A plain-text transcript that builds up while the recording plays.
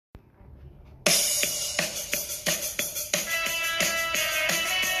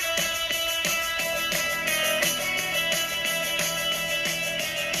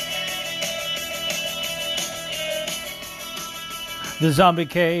The zombie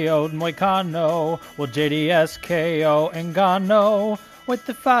KO'd Moicano, well JDS KO Ngannou. With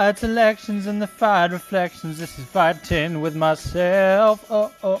the fight selections and the fight reflections, this is Fighting with Myself,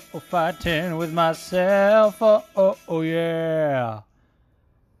 Fighting with Myself, yeah.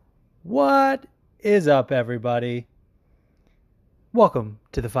 What is up, everybody? Welcome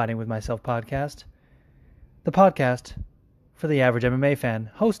to the Fighting with Myself podcast, the podcast for the average MMA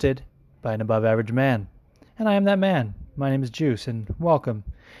fan, hosted by an above-average man. And I am that man. My name is Juice, and welcome.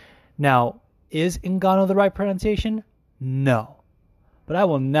 Now, is Ngannou the right pronunciation? No. But I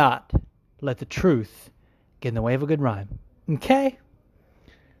will not let the truth get in the way of a good rhyme. Okay?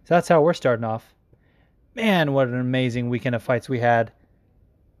 So that's how we're starting off. Man, what an amazing weekend of fights we had.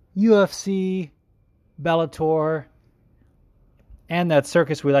 UFC, Bellator, and that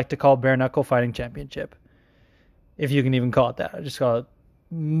circus we like to call Bare Knuckle Fighting Championship. If you can even call it that. I just call it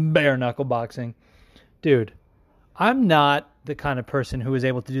bare knuckle boxing. Dude, I'm not the kind of person who is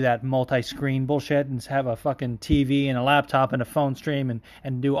able to do that multi-screen bullshit and have a fucking TV and a laptop and a phone stream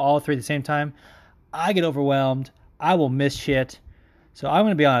and do all three at the same time. I get overwhelmed. I will miss shit. So I'm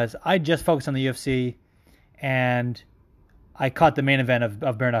going to be honest. I just focused on the UFC and I caught the main event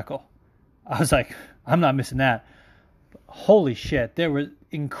of Bare Knuckle. I was like, I'm not missing that. Holy shit. There were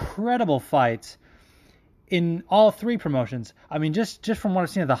incredible fights in all three promotions. I mean, just from what I've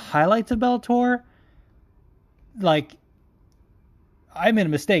seen of the highlights of Bellator, like, I made a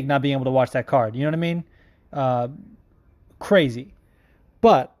mistake not being able to watch that card. You know what I mean? Crazy.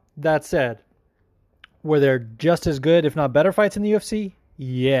 But, that said, were there just as good, if not better fights in the UFC?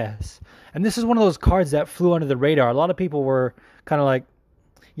 Yes. And this is one of those cards that flew under the radar. A lot of people were kind of like,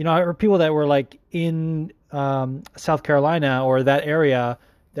 you know, I heard people that were like in South Carolina or that area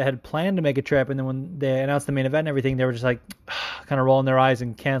that had planned to make a trip, and then when they announced the main event and everything, they were just like kind of rolling their eyes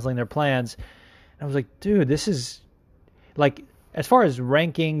and canceling their plans. And I was like, dude, this is like, as far as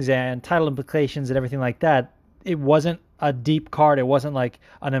rankings and title implications and everything like that, it wasn't a deep card. It wasn't like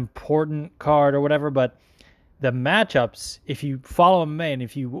an important card or whatever, but the matchups, if you follow MMA and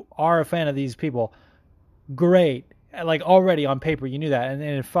if you are a fan of these people, great. Like, already on paper, you knew that, and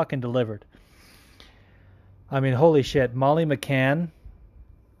it fucking delivered. I mean, holy shit. Molly McCann.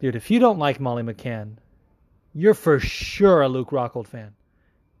 Dude, if you don't like Molly McCann, you're for sure a Luke Rockhold fan.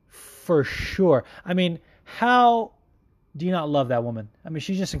 For sure. I mean, how do you not love that woman? I mean,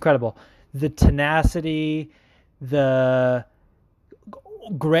 she's just incredible. The tenacity, the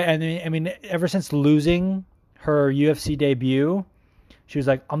great. I mean, ever since losing her UFC debut, she was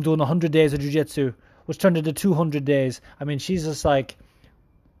like, I'm doing 100 days of jiu-jitsu, which turned into 200 days. I mean, she's just like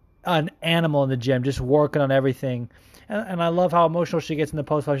an animal in the gym, just working on everything. And I love how emotional she gets in the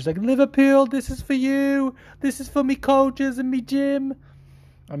post-fight. She's like, Liverpool, this is for you. This is for me coaches and me gym.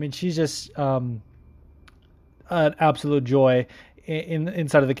 I mean, she's just an absolute joy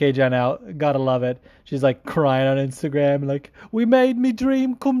inside of the cage and out. Gotta love it. She's like crying on Instagram, like, we made me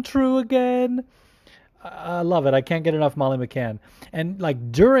dream come true again. I love it. I can't get enough Molly McCann. And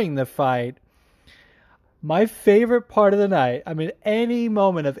like during the fight, my favorite part of the night, I mean, any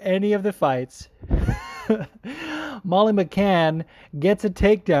moment of any of the fights, Molly McCann gets a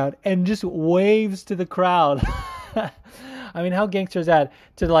takedown and just waves to the crowd. I mean, how gangster is that?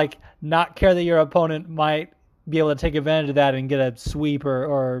 To like not care that your opponent might be able to take advantage of that and get a sweep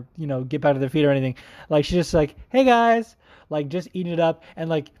or you know, get back to their feet or anything. Like, she's just like, hey guys, like just eating it up. And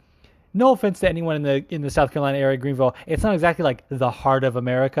like, no offense to anyone in the South Carolina area, Greenville, it's not exactly like the heart of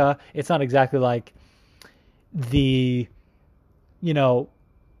America. It's not exactly like the, you know,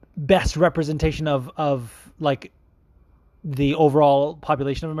 best representation of like the overall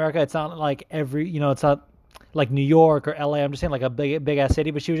population of America. It's not like you know, it's not like New York or LA. I'm just saying like a big ass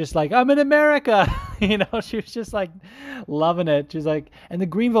city, but she was just like, I'm in America. You know, she was just like loving it. She's like, and the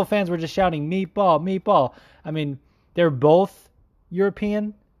Greenville fans were just shouting, meatball, meatball. I mean, they're both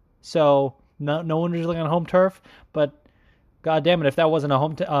European, so no one was on home turf, but god damn it, if that wasn't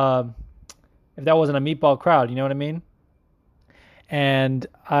a if that wasn't a meatball crowd, you know what I mean? And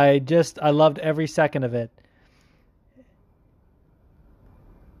I loved every second of it.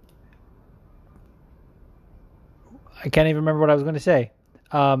 I can't even remember what I was going to say.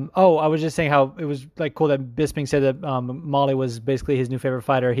 I was just saying how it was like cool that Bisping said that Molly was basically his new favorite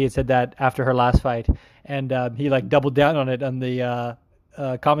fighter. He had said that after her last fight, and he like doubled down on it on the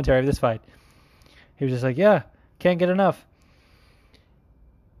commentary of this fight. He was just like, yeah, can't get enough.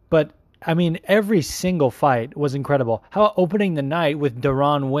 But I mean, every single fight was incredible. How about opening the night with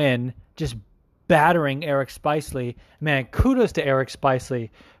Deron Winn just battering Eric Spicely? Man, kudos to Eric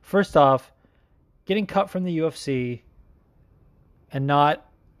Spicely. First off, getting cut from the UFC and not,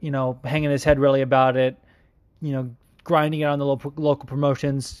 you know, hanging his head really about it, you know, grinding it on the local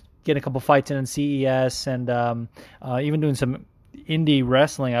promotions, getting a couple fights in CES, and even doing some indie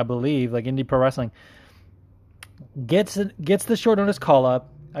wrestling, I believe, like indie pro wrestling. Gets the short notice call up.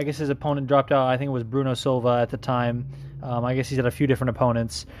 I guess his opponent dropped out. I think it was Bruno Silva at the time. I guess he's had a few different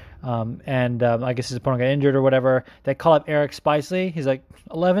opponents. I guess his opponent got injured or whatever. They call up Eric Spicely. He's like,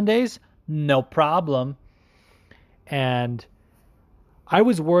 11 days? No problem. And I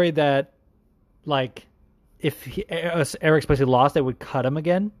was worried that, like, if Eric Spicely lost, they would cut him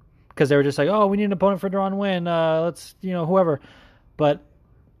again. Because they were just like, oh, we need an opponent for Deron Win. Let's, whoever. But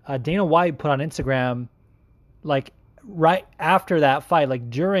Dana White put on Instagram, like, right after that fight, like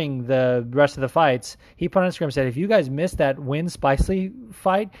during the rest of the fights, he put on Instagram and said, if you guys missed that Win Spicely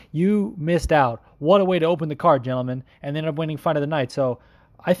fight, you missed out. What a way to open the card, gentlemen. And they ended up winning fight of the night. So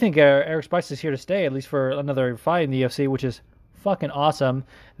I think Eric Spicely's here to stay, at least for another fight in the UFC, which is fucking awesome.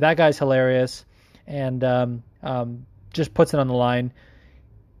 That guy's hilarious. And just puts it on the line.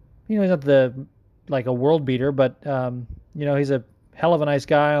 He's not a world beater, but he's a hell of a nice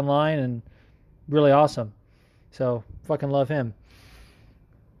guy online and really awesome. So fucking love him.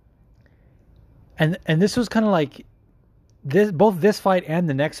 And this was kind of like both this fight and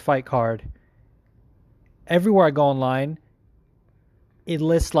the next fight card. Everywhere I go online, it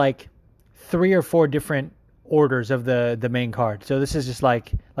lists like 3 or 4 different orders of the main card. So this is just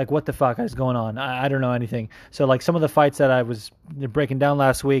like what the fuck is going on? I don't know anything. So like some of the fights that I was breaking down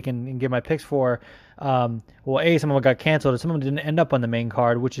last week and give my picks for, some of them got canceled, and some of them didn't end up on the main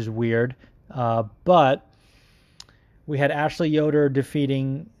card, which is weird. But we had Ashley Yoder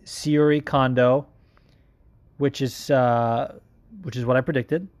defeating Syuri Kondo, which is what I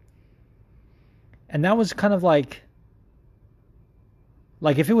predicted. And that was kind of like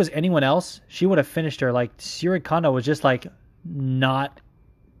if it was anyone else, she would have finished her. Like, Syuri Kondo was just like not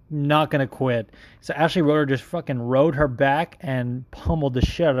gonna quit. So Ashley Yoder just fucking rode her back and pummeled the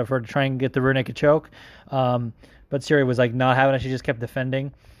shit out of her to try and get the rear naked choke. But Syuri was like not having it. She just kept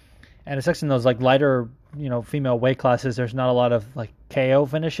defending. And it sucks in those like lighter, female weight classes. There's not a lot of like KO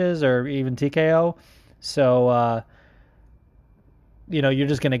finishes or even TKO. So, you're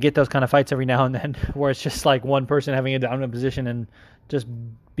just going to get those kind of fights every now and then where it's just like one person having a dominant position and just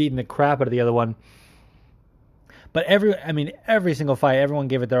beating the crap out of the other one. But every single fight, everyone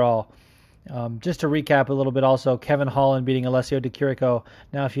gave it their all. Just to recap a little bit also, Kevin Holland beating Alessio Di Chirico.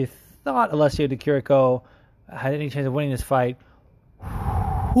 Now, if you thought Alessio Di Chirico had any chance of winning this fight,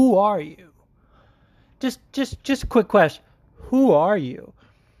 who are you? Just a quick question. Who are you?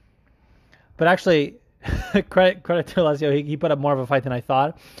 But actually, credit to Alessio, he put up more of a fight than I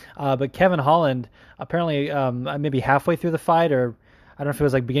thought. But Kevin Holland, apparently, maybe halfway through the fight, or I don't know if it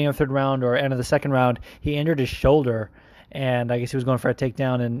was like beginning of the third round or end of the second round, he injured his shoulder, and I guess he was going for a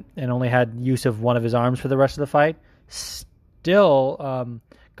takedown and only had use of one of his arms for the rest of the fight. Still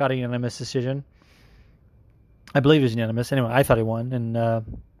got a unanimous decision. I believe it was unanimous. Anyway, I thought he won, and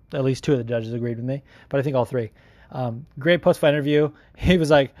at least 2 of the judges agreed with me, but I think all 3. Great post-fight interview. He was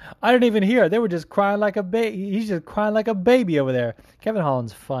like, I didn't even hear. They were just crying like a baby. He's just crying like a baby over there. Kevin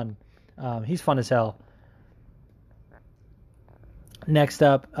Holland's fun. He's fun as hell. Next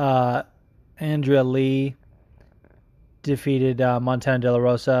up, Andrea Lee defeated Montana De La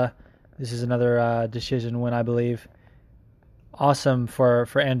Rosa. This is another decision win, I believe. Awesome for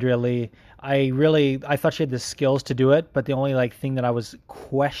Andrea Lee. I thought she had the skills to do it, but the only thing that I was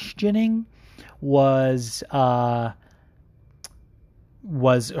questioning was her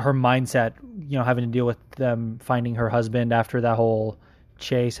mindset, having to deal with them finding her husband after that whole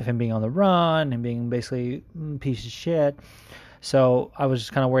chase of him being on the run and being basically a piece of shit. So I was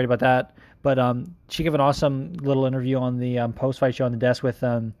just kind of worried about that. But she gave an awesome little interview on the post-fight show on the desk with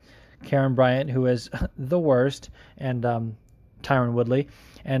Karen Bryant, who is the worst, and Tyron Woodley.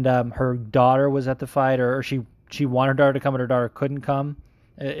 And her daughter was at the fight, or she wanted her daughter to come, but her daughter couldn't come,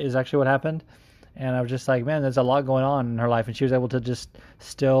 is actually what happened. And I was just like, man, there's a lot going on in her life, and she was able to just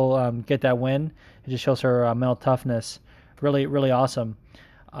still get that win. It just shows her mental toughness. Really, really awesome.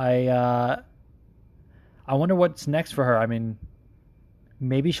 I wonder what's next for her. I mean,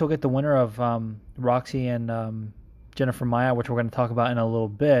 maybe she'll get the winner of Roxy and Jennifer Maia, which we're going to talk about in a little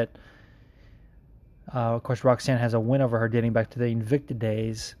bit. Of course, Roxanne has a win over her dating back to the Invicta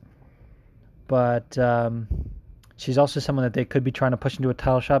days. But she's also someone that they could be trying to push into a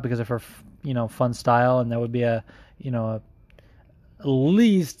title shot because of her, fun style, and that would be at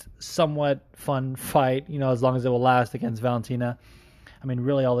least somewhat fun fight, as long as it will last against Valentina. I mean,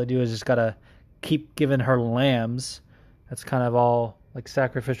 really all they do is just got to keep giving her lambs. That's kind of all, like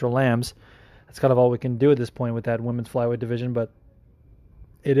sacrificial lambs. That's kind of all we can do at this point with that women's flyweight division, but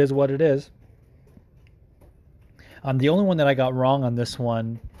it is what it is. The only one that I got wrong on this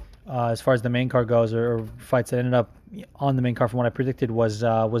one, as far as the main card goes, or fights that ended up on the main card from what I predicted, was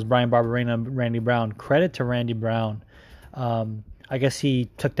Brian Barberena and Randy Brown. Credit to Randy Brown. I guess he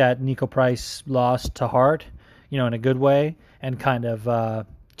took that Nico Price loss to heart, in a good way, and kind of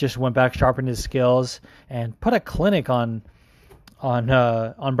just went back, sharpened his skills, and put a clinic on Brian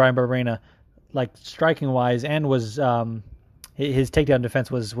Barberena, like striking wise, and was his takedown defense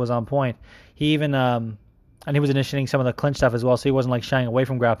was on point. He even and he was initiating some of the clinch stuff as well, so he wasn't like shying away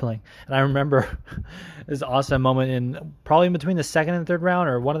from grappling. And I remember this awesome moment probably in between the second and third round,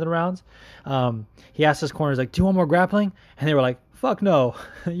 or one of the rounds. He asked his corners, like, "Do you want more grappling?" And they were like, "Fuck no,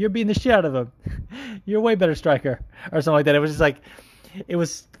 you're beating the shit out of him. You're a way better striker," or something like that. It was just like, it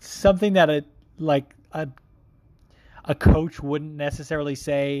was something that a coach wouldn't necessarily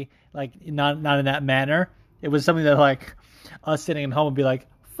say, like, not in that manner. It was something that, like, us sitting at home would be like,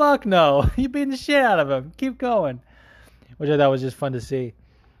 "Fuck no, you beating the shit out of him. Keep going," which I thought was just fun to see.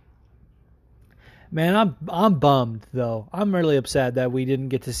 Man, I'm bummed though. I'm really upset that we didn't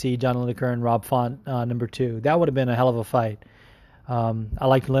get to see John Lineker and Rob Font number 2. That would have been a hell of a fight. I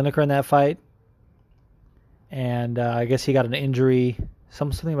liked Lineker in that fight, and I guess he got an injury,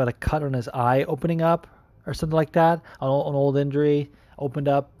 something about a cut on his eye opening up or something like that. An old injury opened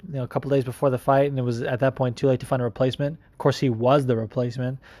up, a couple days before the fight, and it was at that point too late to find a replacement. Of course, he was the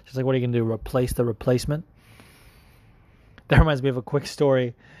replacement. Just like, what are you going to do? Replace the replacement? That reminds me of a quick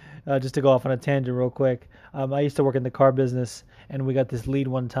story, just to go off on a tangent real quick. I used to work in the car business, and we got this lead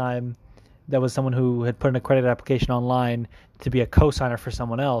one time that was someone who had put in a credit application online to be a co-signer for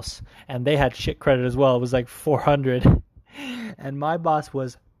someone else, and they had shit credit as well. It was like 400, and my boss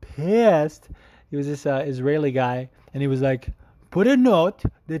was pissed. He was this Israeli guy, and he was like, "Put a note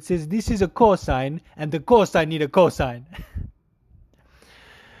that says this is a cosign, and the cosign need a cosign."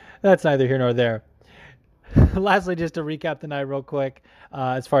 That's neither here nor there. Lastly, just to recap the night real quick,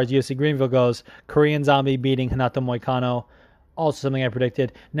 as far as UFC Greenville goes, Korean Zombie beating Renato Moicano, also something I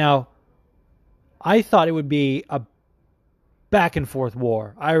predicted. Now, I thought it would be a back and forth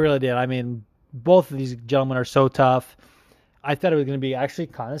war. I really did. I mean, both of these gentlemen are so tough. I thought it was going to be actually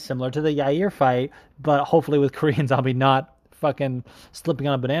kind of similar to the Yair fight, but hopefully with Korean Zombie not fucking slipping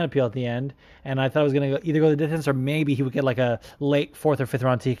on a banana peel at the end. And I thought it was going to either go the distance, or maybe he would get like a late 4th or 5th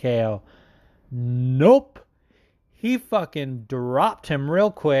round TKO. Nope. He fucking dropped him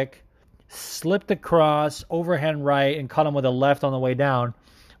real quick, slipped across, overhand right, and caught him with a left on the way down,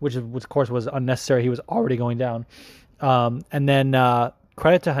 which of course was unnecessary. He was already going down. And then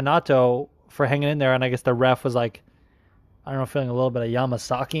credit to Renato for hanging in there. And I guess the ref was like, I don't know, feeling a little bit of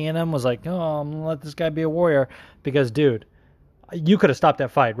Yamasaki in him, was like, "Oh, I'm going to let this guy be a warrior." Because, dude, you could have stopped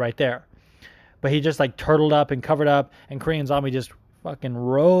that fight right there. But he just like turtled up and covered up, and Korean Zombie just fucking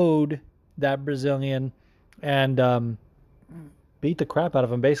rode that Brazilian and beat the crap out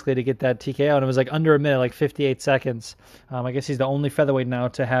of him basically to get that TKO. And it was like under a minute, like 58 seconds. I guess he's the only featherweight now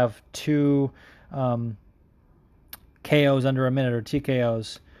to have 2 KOs under a minute, or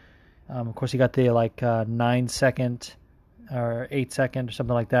TKOs. Of course, he got the like 9-second or 8-second or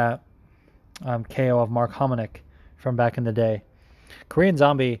something like that KO of Mark Hominick from back in the day. Korean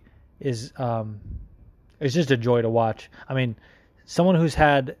Zombie is just a joy to watch. I mean, someone who's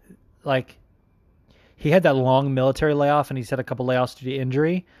had, like, he had that long military layoff, and he's had a couple layoffs due to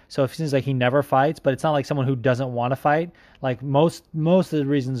injury, so it seems like he never fights. But it's not like someone who doesn't want to fight. Like most of the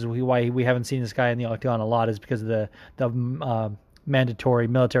reasons why we haven't seen this guy in the octagon a lot is because of the mandatory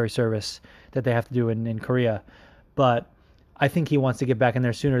military service that they have to do in Korea. But I think he wants to get back in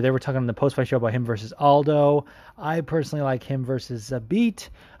there sooner. They were talking on the post-fight show about him versus Aldo. I personally like him versus Zabit.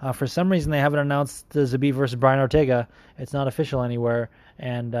 For some reason, they haven't announced the Zabit versus Brian Ortega. It's not official anywhere,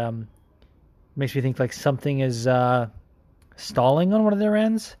 and makes me think like something is stalling on one of their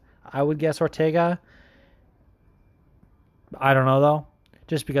ends. I would guess Ortega. I don't know, though.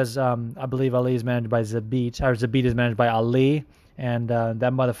 Just because I believe Ali is managed by Zabit, or Zabit is managed by Ali, and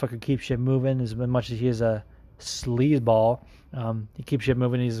that motherfucker keeps shit moving as much as he is a sleazeball. He keeps shit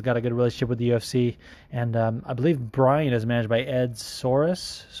moving. He's got a good relationship with the UFC, and I believe Brian is managed by Ed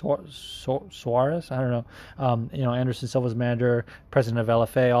Soares. Soares, I don't know. Anderson Silva's manager, president of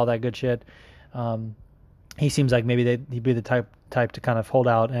LFA, all that good shit. He seems like maybe he'd be the type to kind of hold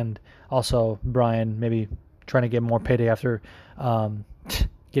out, and also Brian maybe trying to get more payday after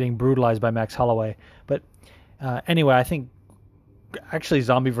getting brutalized by Max Holloway. But anyway, I think actually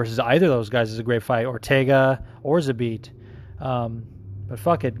Zombie versus either of those guys is a great fight, Ortega or Zabit. But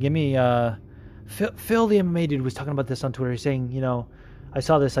fuck it, give me Phil the MMA dude was talking about this on Twitter. He's saying, I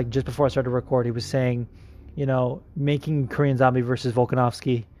saw this like just before I started to record. He was saying, making Korean Zombie versus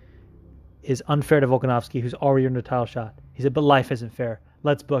Volkanovski is unfair to Volkanovski, who's already earned a title shot. He said, but life isn't fair.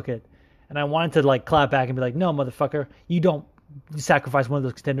 Let's book it. And I wanted to like clap back and be like, no, motherfucker, you don't sacrifice one of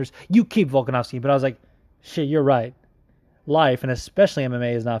those contenders. You keep Volkanovski. But I was like, shit, you're right. Life, and especially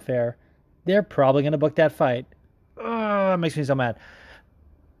MMA, is not fair. They're probably going to book that fight. It makes me so mad.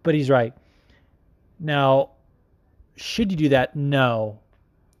 But he's right. Now, should you do that? No.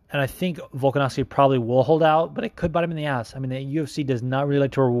 And I think Volkanovski probably will hold out, but it could bite him in the ass. I mean, the UFC does not really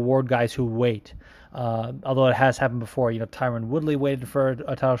like to reward guys who wait. Although it has happened before. Tyron Woodley waited for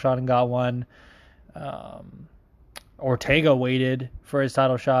a title shot and got one. Ortega waited for his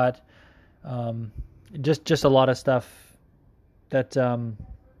title shot. Just a lot of stuff that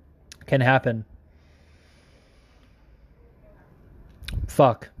can happen.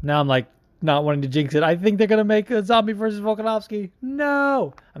 Fuck. Now I'm like not wanting to jinx it. I think they're gonna make a Zombie versus Volkanovski.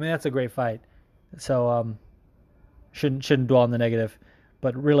 No. I mean, that's a great fight. So shouldn't dwell on the negative.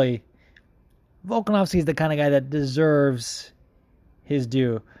 But really, Volkanovski is the kind of guy that deserves his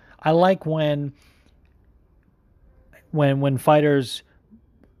due. I like when fighters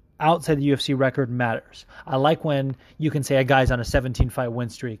outside the UFC record matters. I like when you can say a guy's on a 17-fight win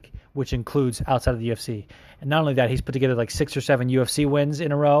streak, which includes outside of the UFC. And not only that, he's put together like 6 or 7 UFC wins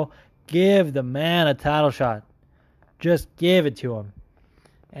in a row. Give the man a title shot. Just give it to him.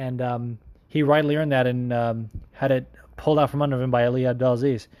 And he rightly earned that and had it pulled out from under him by Ali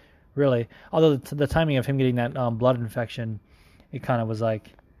Abdelaziz. Really. Although the timing of him getting that blood infection, it kind of was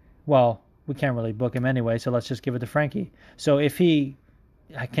like, well, we can't really book him anyway, so let's just give it to Frankie. So if he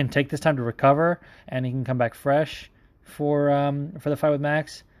can take this time to recover and he can come back fresh for the fight with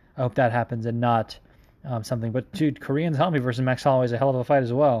Max, I hope that happens and not something. But dude, Korean Zombie versus Max Holloway is a hell of a fight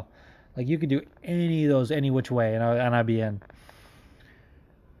as well. Like, you could do any of those any which way, and I'd be in.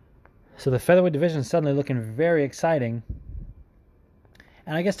 So the featherweight division is suddenly looking very exciting.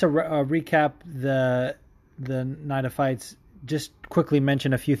 And I guess to recap the night of fights, just quickly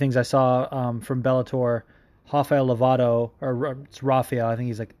mention a few things I saw from Bellator. Rafael Lovato, or it's Rafael, I think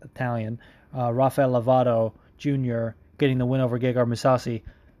he's like Italian. Rafael Lovato Jr. getting the win over Gegard Mousasi.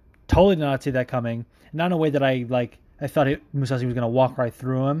 Totally did not see that coming. Not in a way that I thought Mousasi was going to walk right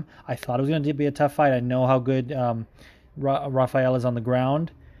through him. I thought it was going to be a tough fight. I know how good Rafael is on the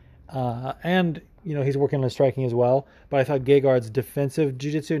ground. And, he's working on his striking as well. But I thought Gegard's defensive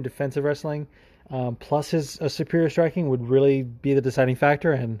jiu-jitsu and defensive wrestling, plus his superior striking, would really be the deciding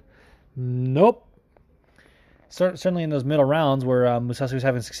factor. And nope. Certainly in those middle rounds where Mousasi was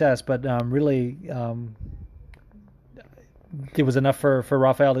having success, but really it was enough for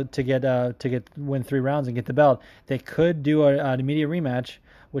Rafael to get win 3 rounds and get the belt. They could do an immediate rematch,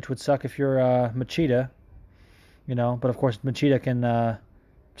 which would suck if you're Machida, But of course Machida can.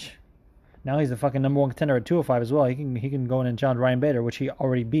 Now he's the fucking number 1 contender at 205 as well. He can go in and challenge Ryan Bader, which he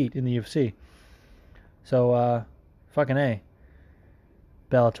already beat in the UFC. So fucking A.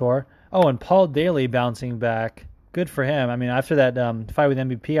 Bellator. Oh, and Paul Daly bouncing back. Good for him. I mean, after that fight with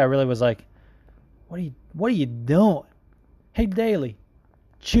MVP, I really was like, what are you doing? Hey, Daly,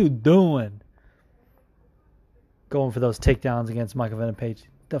 what you doing? Going for those takedowns against Michael Venom Page.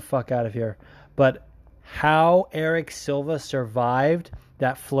 Get the fuck out of here. But how Eric Silva survived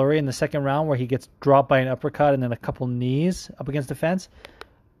that flurry in the second round where he gets dropped by an uppercut and then a couple knees up against the fence,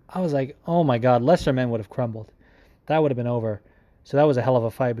 I was like, oh my God, lesser men would have crumbled. That would have been over. So that was a hell of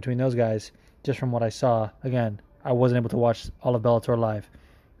a fight between those guys, just from what I saw. Again, I wasn't able to watch all of Bellator live.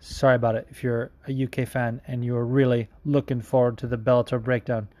 Sorry about it if you're a UK fan and you were really looking forward to the Bellator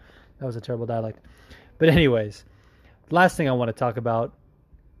breakdown. That was a terrible dialect. But anyways, last thing I want to talk about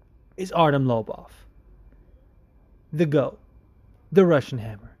is Artem Lobov. The GOAT. The Russian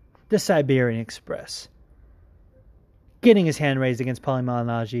Hammer. The Siberian Express. Getting his hand raised against Paulie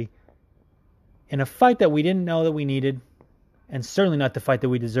Malignaggi in a fight that we didn't know that we needed. And certainly not the fight that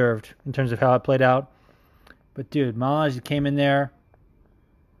we deserved in terms of how it played out. But dude, Malignaggi came in there.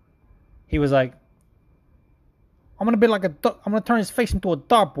 He was like, I'm gonna turn his face into a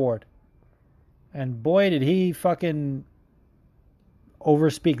dartboard. And boy, did he fucking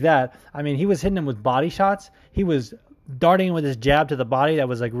overspeak that. I mean, he was hitting him with body shots. He was darting with his jab to the body that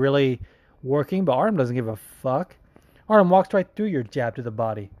was like really working. But Artem doesn't give a fuck. Artem walks right through your jab to the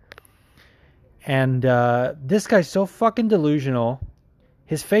body. And this guy's so fucking delusional.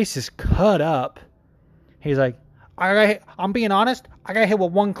 His face is cut up. He's like, I'm being honest, I got hit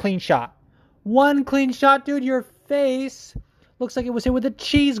with 1 clean shot. 1 clean shot, dude. Your face looks like it was hit with a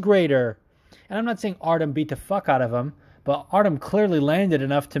cheese grater. And I'm not saying Artem beat the fuck out of him, but Artem clearly landed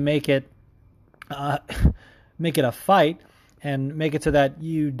enough to make it a fight and make it so that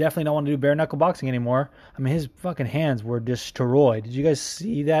you definitely don't want to do bare knuckle boxing anymore. I mean, his fucking hands were destroyed. Did you guys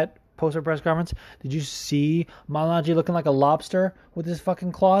see that poster press conference? Did you see Malignaggi looking like a lobster with his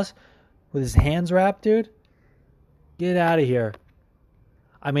fucking claws? With his hands wrapped, dude? Get out of here.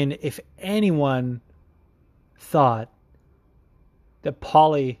 I mean, if anyone thought that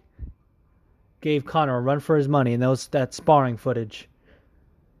Paulie gave Conor a run for his money in that sparring footage,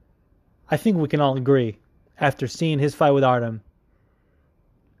 I think we can all agree, after seeing his fight with Artem,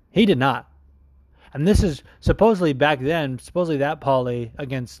 he did not. And this is supposedly back then, that Paulie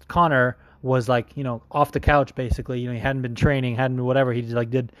against Conor was like, off the couch basically. He hadn't been training, hadn't whatever. He just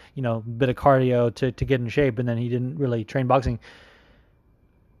did, a bit of cardio to get in shape, and then he didn't really train boxing.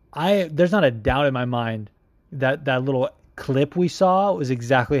 There's not a doubt in my mind that little clip we saw was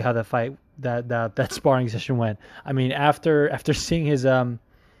exactly how the fight, that sparring session went. I mean, after seeing his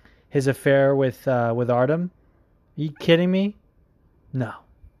affair with Artem, are you kidding me? No.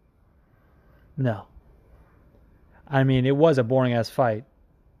 I mean, it was a boring ass fight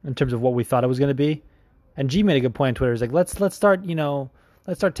in terms of what we thought it was going to be. And G made a good point on Twitter. He's like, let's start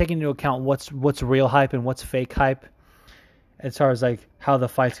taking into account what's real hype and what's fake hype, as far as how the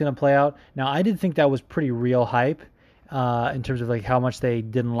fight's going to play out. Now, I did think that was pretty real hype in terms of how much they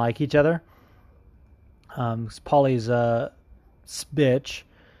didn't like each other. Paulie's a bitch.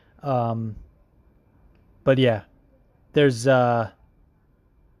 But yeah, there's a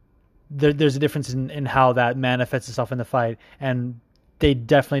difference in how that manifests itself in the fight, and they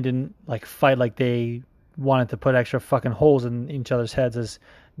definitely didn't fight like they wanted to put extra fucking holes in each other's heads, as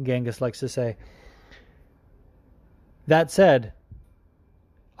Genghis likes to say. That said,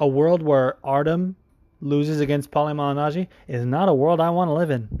 a world where Artem loses against Paulie Malignaggi is not a world I want to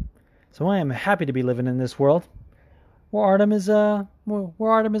live in. So I am happy to be living in this world where Artem is on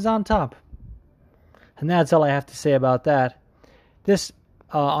top. And that's all I have to say about that. This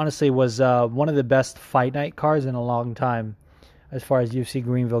honestly was one of the best fight night cards in a long time as far as UFC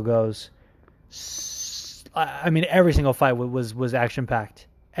Greenville goes. I mean, every single fight was action-packed.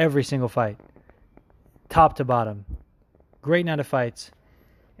 Every single fight. Top to bottom. Great night of fights.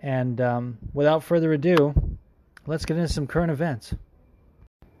 And without further ado, let's get into some current events.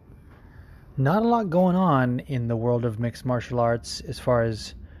 Not a lot going on in the world of mixed martial arts as far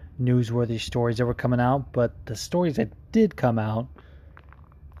as newsworthy stories that were coming out, but the stories that did come out,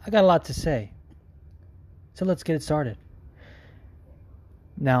 I got a lot to say. So let's get it started.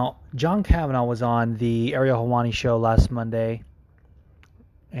 Now, John Kavanagh was on the Ariel Helwani show last Monday,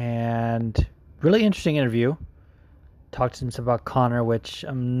 and really interesting interview. Talked to him about Conor, which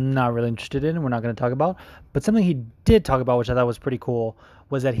I'm not really interested in, and we're not going to talk about. But something he did talk about, which I thought was pretty cool,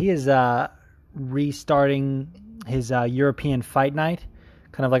 was that he is restarting his European Fight Night,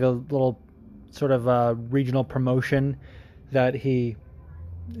 kind of like a little sort of regional promotion that he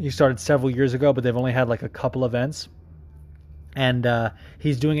started several years ago, but they've only had a couple events. And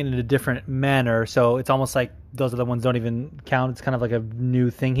he's doing it in a different manner, so it's almost like those other ones don't even count. It's kind of like a new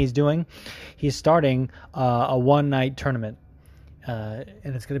thing he's doing. He's starting a one-night tournament, and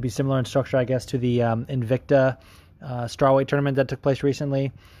it's going to be similar in structure, I guess, to the Invicta strawweight tournament that took place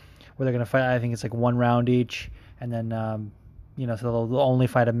recently, where they're going to fight, I think it's one round each, and then so they'll only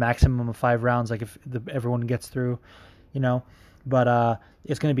fight a maximum of 5 rounds, if everyone gets through, But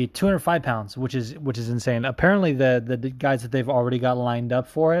it's going to be 205 pounds, which is insane. Apparently, the guys that they've already got lined up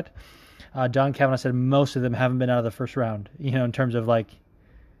for it, John Kavanagh said most of them haven't been out of the first round. In terms of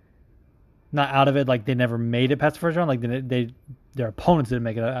not out of it, they never made it past the first round. Their opponents didn't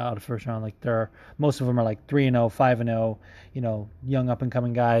make it out of the first round. Most of them are 3-0, 5-0, young up and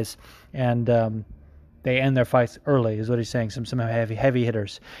coming guys, and they end their fights early, is what he's saying. Some heavy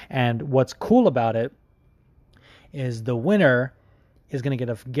hitters. And what's cool about it is the winner is going to get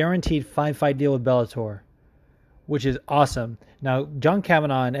a guaranteed 5-fight deal with Bellator, which is awesome. Now, John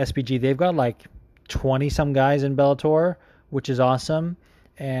Kavanagh and SBG, they've got 20-some guys in Bellator, which is awesome.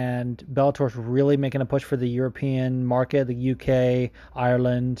 And Bellator's really making a push for the European market, the UK,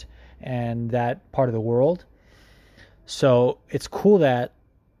 Ireland, and that part of the world. So it's cool that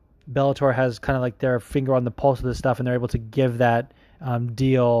Bellator has kind of their finger on the pulse of this stuff, and they're able to give that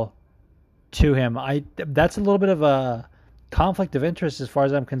deal to him. That's a little bit of a conflict of interest as far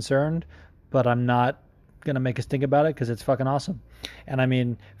as I'm concerned, but I'm not going to make us think about it because it's fucking awesome. And I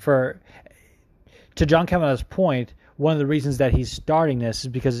mean, to John Kavanagh's point, one of the reasons that he's starting this is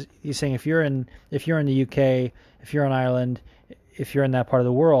because he's saying if you're in the UK, if you're in Ireland, if you're in that part of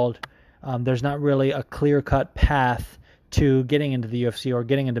the world, there's not really a clear-cut path to getting into the UFC or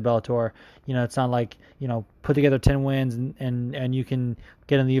getting into Bellator. It's not put together 10 wins and you can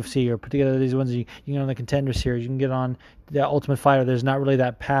get in the UFC, or put together these wins, you can get on the Contender Series, you can get on the Ultimate Fighter. There's not really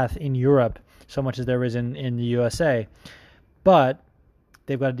that path in Europe so much as there is in the USA. But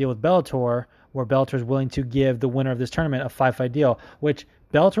they've got to deal with Bellator, where Bellator is willing to give the winner of this tournament a 5-fight deal, which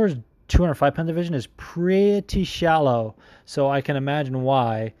Bellator's 205-pound division is pretty shallow. So I can imagine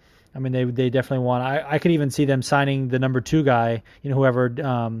why. I mean, they definitely want. I could even see them signing the number 2 guy, whoever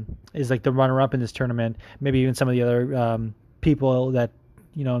is like the runner-up in this tournament. Maybe even some of the other people that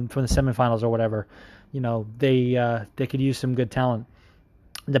from the semifinals or whatever. They could use some good talent,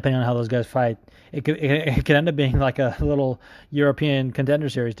 depending on how those guys fight. It could end up being like a little European Contender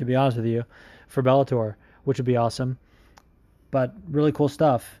Series, to be honest with you, for Bellator, which would be awesome. But really cool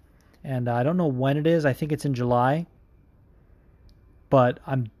stuff. And I don't know when it is. I think it's in July. But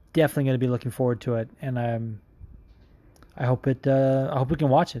I'm definitely going to be looking forward to it, and I hope we can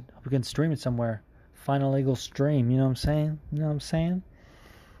watch it. I hope we can stream it somewhere. Find a legal stream. You know what I'm saying?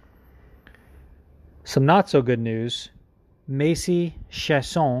 Some not so good news. Macy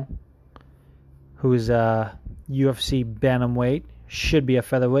Chiasson, who is a UFC bantamweight, should be a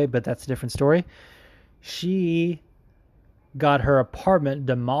featherweight, but that's a different story. She got her apartment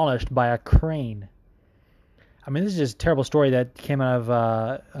demolished by a crane. I mean, this is just a terrible story that came out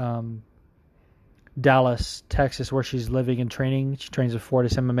of Dallas, Texas, where she's living and training. She trains with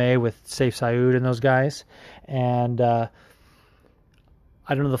Fortis MMA with Saif Saud and those guys. And I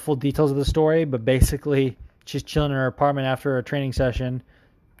don't know the full details of the story, but basically she's chilling in her apartment after a training session,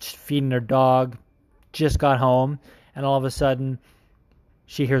 just feeding her dog, just got home, and all of a sudden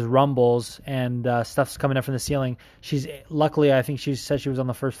she hears rumbles and stuff's coming up from the ceiling. Luckily, I think she said she was on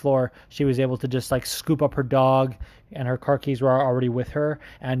the first floor. She was able to just like scoop up her dog, and her car keys were already with her,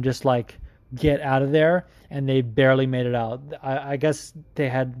 and just like get out of there. And they barely made it out. I guess they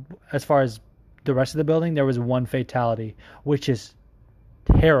had, as far as the rest of the building, there was one fatality, which is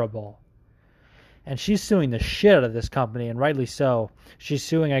terrible. And she's suing the shit out of this company, and rightly so. She's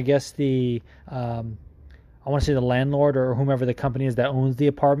suing, I guess, I want to say the landlord or whomever the company is that owns the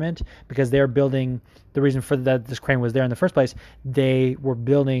apartment, because they're building, the reason for that this crane was there in the first place, they were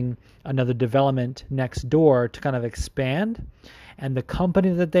building another development next door to kind of expand. And the company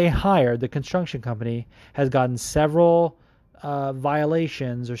that they hired, the construction company, has gotten several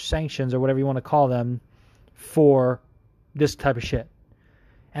violations or sanctions or whatever you want to call them for this type of shit.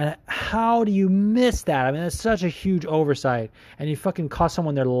 And how do you miss that? I mean, that's such a huge oversight, and you fucking cost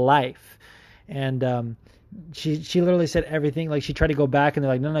someone their life. And she literally said everything. Like, she tried to go back, and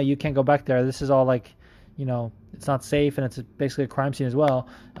they're like, no, you can't go back there. This is all like, it's not safe, and it's basically a crime scene as well.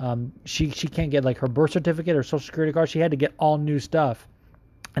 She can't get like her birth certificate or social security card. She had to get all new stuff,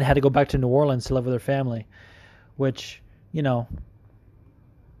 and had to go back to New Orleans to live with her family, which, if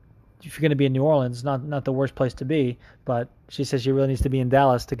you're going to be in New Orleans, not the worst place to be. But she says she really needs to be in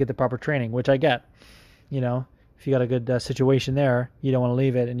Dallas to get the proper training, which I get. If you got a good situation there, you don't want to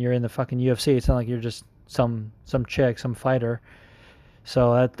leave it, and you're in the fucking UFC. It's not like you're just some chick, some fighter.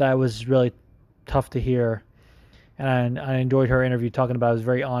 So that was really tough to hear. And I enjoyed her interview talking about it. It was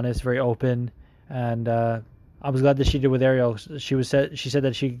very honest, very open, and I was glad that she did with Ariel. She said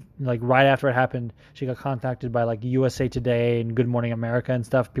that she, like, right after it happened, she got contacted by like USA Today and Good Morning America and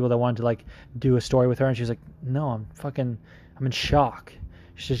stuff, people that wanted to like do a story with her, and she was like, no, I'm in shock.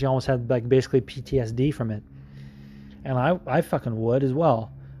 She almost had like basically PTSD from it. And I fucking would as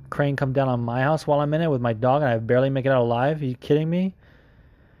well. Crane come down on my house while I'm in it with my dog, and I barely make it out alive. Are you kidding me?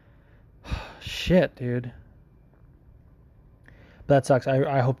 Shit, dude. But that sucks.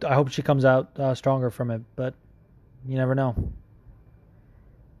 I hope she comes out stronger from it, but you never know.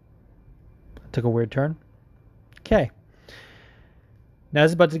 Took a weird turn. Okay. Now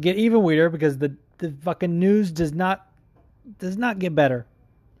it's about to get even weirder, because the fucking news does not get better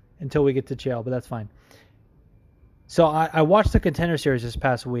until we get to jail, but that's fine. So I watched the Contender Series this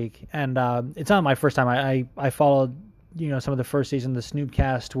past week, and it's not my first time. I followed, some of the first season. The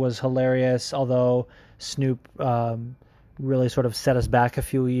Snoopcast was hilarious, although Snoop really sort of set us back a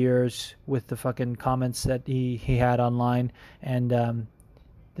few years with the fucking comments that he had online, and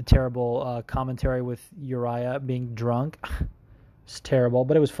the terrible commentary with Uriah being drunk. It's terrible,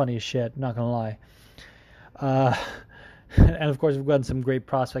 but it was funny as shit, not gonna lie. And of course, we've gotten some great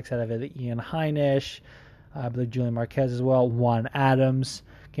prospects out of it. Ian Heinisch, I believe Julian Marquez as well. Juan Adams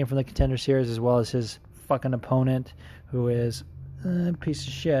came from the Contender Series, as well as his fucking opponent, who is a piece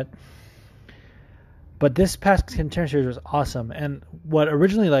of shit. But this past Contender Series was awesome. And what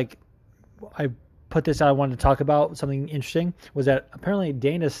originally, I put this out, I wanted to talk about something interesting, was that apparently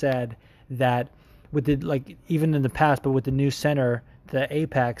Dana said that with the, even in the past, but with the new center, the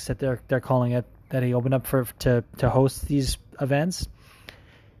Apex that they're calling it, that he opened up to host these events,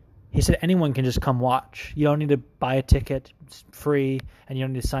 he said anyone can just come watch. You don't need to buy a ticket. It's free, and you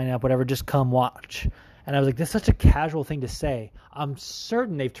don't need to sign up, whatever. Just come watch. And I was like, that's such a casual thing to say. I'm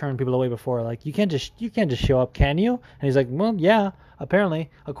certain they've turned people away before. Like, you can't just show up, can you? And he's like, well, yeah, apparently,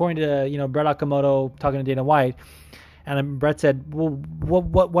 according to Brett Okamoto talking to Dana White. And then Brett said, well,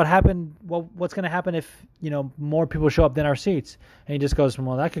 what happened? What's going to happen if more people show up than our seats? And he just goes,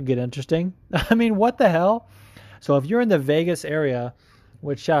 well, that could get interesting. I mean, what the hell? So if you're in the Vegas area,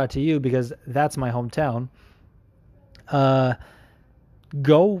 which shout out to you because that's my hometown,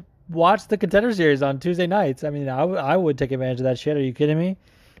 go watch the Contender Series on Tuesday nights. I mean, I would take advantage of that shit. Are you kidding me?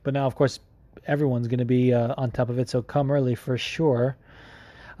 But now, of course, everyone's going to be on top of it, so come early for sure.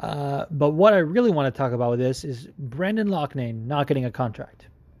 But what I really want to talk about with this is Brendan Loughnane not getting a contract.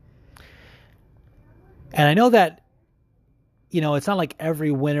 And I know that, it's not like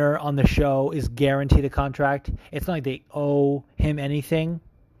every winner on the show is guaranteed a contract. It's not like they owe him anything.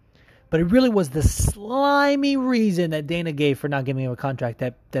 But it really was the slimy reason that Dana gave for not giving him a contract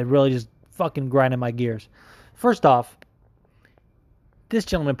that really just fucking grinded my gears. First off, this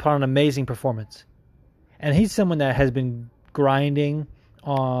gentleman put on an amazing performance. And he's someone that has been grinding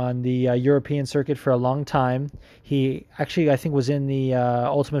on the European circuit for a long time. He actually, I think, was in the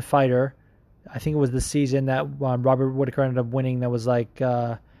Ultimate Fighter. I think it was the season that Robert Whittaker ended up winning. That was like,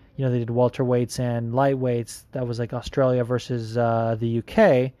 they did welterweights and lightweights. That was like Australia versus the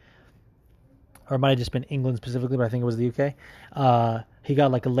UK. Or it might have just been England specifically, but I think it was the UK. He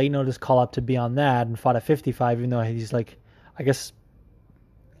got like a late notice call up to be on that and fought at 55, even though he's like, I guess,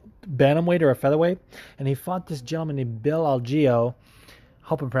 bantamweight or a featherweight. And he fought this gentleman named Bill Algeo,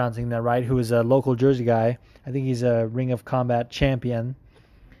 hope I'm pronouncing that right, who is a local Jersey guy. I think he's a Ring of Combat champion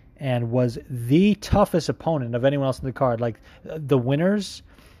and was the toughest opponent of anyone else in the card. Like the winners,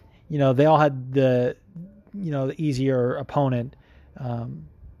 they all had the easier opponent.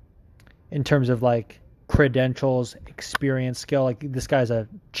 In terms of like credentials, experience, skill, like this guy's a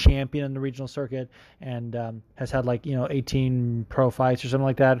champion in the regional circuit and has had 18 pro fights or something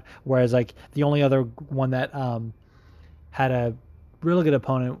like that. Whereas like the only other one that had a really good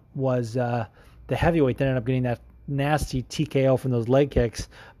opponent was the heavyweight that ended up getting that nasty TKO from those leg kicks.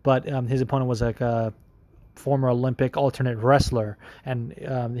 But his opponent was like a former Olympic alternate wrestler, and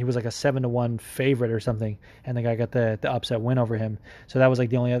he was like a 7-1 favorite or something, and the guy got the upset win over him. So that was like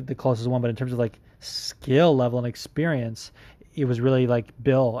the closest one. But in terms of like skill level and experience, it was really like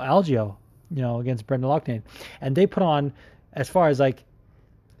Bill Algeo, against Brendan Loughnane. And they put on, as far as like,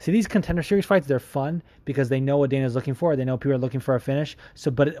 see, these Contender Series fights, they're fun because they know what Dana's looking for. They know people are looking for a finish.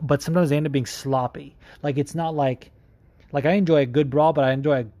 So, but sometimes they end up being sloppy. Like it's not like I enjoy a good brawl, but I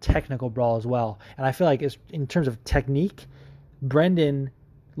enjoy a technical brawl as well. And I feel like in terms of technique, Brendan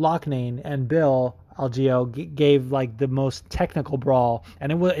Loughnane and Bill Algeo gave like the most technical brawl.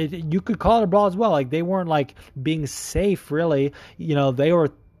 And you could call it a brawl as well. Like they weren't like being safe really. They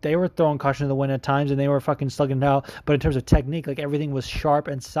were throwing caution to the wind at times and they were fucking slugging it out. But in terms of technique, like everything was sharp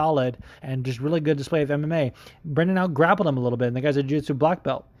and solid and just really good display of MMA. Brendan out grappled him a little bit, and the guy's a jiu-jitsu black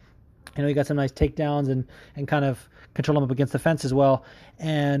belt. He got some nice takedowns and kind of control him up against the fence as well.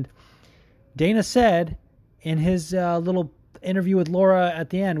 And Dana said in his little interview with Laura at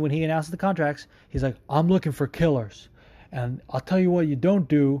the end when he announced the contracts, he's like, I'm looking for killers. And I'll tell you what you don't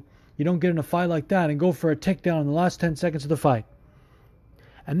do. You don't get in a fight like that and go for a takedown in the last 10 seconds of the fight.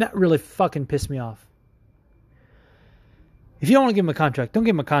 And that really fucking pissed me off. If you don't want to give him a contract, don't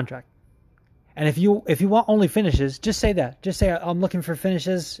give him a contract. And if you want only finishes, just say that. Just say, I'm looking for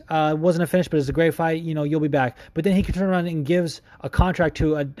finishes. It wasn't a finish, but it's a great fight. You'll be back. But then he could turn around and gives a contract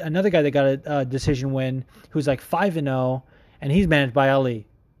to another guy that got a decision win, who's like 5-0, and he's managed by Ali.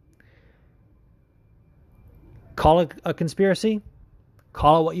 Call it a conspiracy.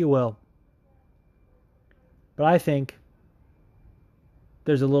 Call it what you will. But I think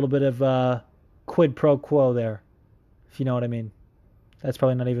there's a little bit of quid pro quo there, if you know what I mean. That's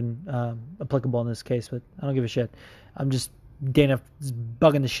probably not even applicable in this case, but I don't give a shit. Dana is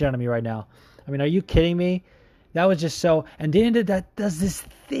bugging the shit out of me right now. I mean, are you kidding me? That was just so... And Dana does this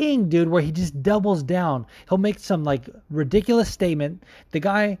thing, dude, where he just doubles down. He'll make some, like, ridiculous statement. The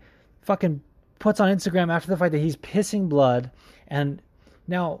guy fucking puts on Instagram after the fight that he's pissing blood. And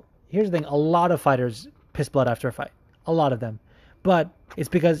now, here's the thing. A lot of fighters piss blood after a fight. A lot of them. But it's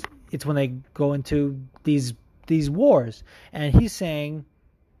because it's when they go into these wars, and he's saying,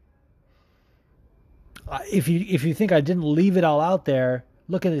 if you think I didn't leave it all out there,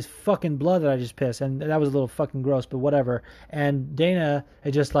 look at this fucking blood that I just pissed. And that was a little fucking gross, but whatever. And Dana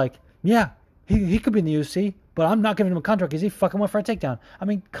is just like, yeah, he could be in the UFC, but I'm not giving him a contract because he fucking went for a takedown. I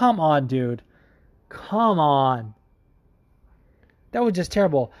mean, come on, dude. Come on. That was just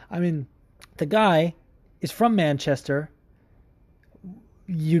terrible. I mean, the guy is from Manchester.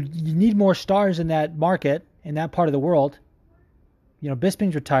 you need more stars in that market, in that part of the world.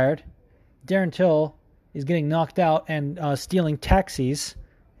 Bisping's retired. Darren Till is getting knocked out and stealing taxis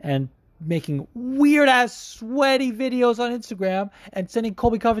and making weird-ass sweaty videos on Instagram and sending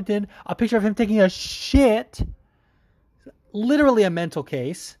Colby Covington a picture of him taking a shit. Literally a mental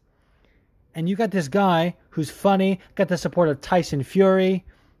case. And you got this guy who's funny, got the support of Tyson Fury.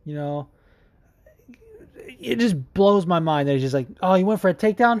 It just blows my mind that he's just like, oh, you went for a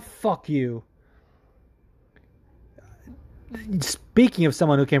takedown? Fuck you. Speaking of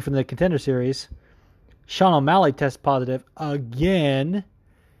someone who came from the Contender Series, Sean O'Malley tests positive again.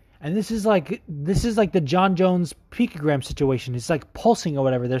 And this is like the John Jones picogram situation. It's like pulsing or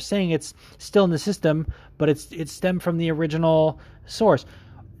whatever. They're saying it's still in the system, but it's stemmed from the original source.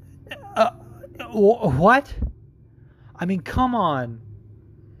 What? I mean, come on.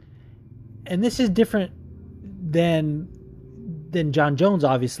 And this is different than John Jones,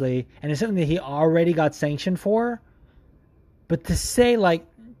 obviously, and it's something that he already got sanctioned for. But to say like,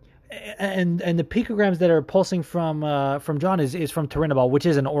 and the picograms that are pulsing from John is from Turinabol, which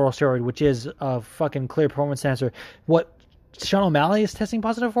is an oral steroid, which is a fucking clear performance enhancer. What Sean O'Malley is testing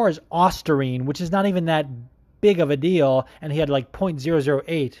positive for is Ostarine, which is not even that big of a deal, and he had like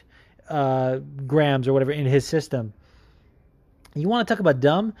 0.008 grams or whatever in his system. You want to talk about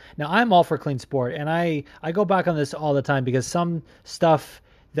dumb? Now, I'm all for clean sport, and I go back on this all the time because some stuff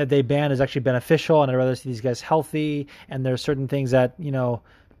that they ban is actually beneficial, and I'd rather see these guys healthy, and there's certain things that,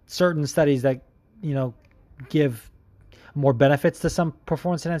 certain studies that, give more benefits to some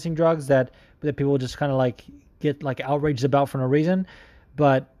performance-enhancing drugs that people just kind of like get like outraged about for no reason.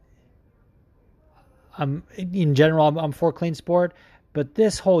 But in general, I'm for clean sport. But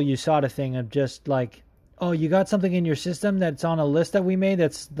this whole USADA thing of just like, oh, you got something in your system that's on a list that we made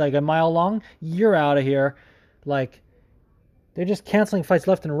that's like a mile long? You're out of here. Like, they're just canceling fights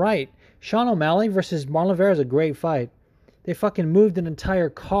left and right. Sean O'Malley versus Marlon Vera is a great fight. They fucking moved an entire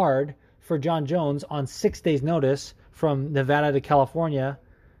card for John Jones on 6 days' notice from Nevada to California.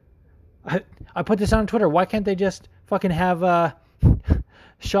 I put this on Twitter. Why can't they just fucking have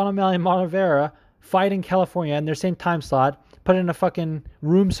Sean O'Malley and Marlon Vera fight in California in their same time slot, put it in a fucking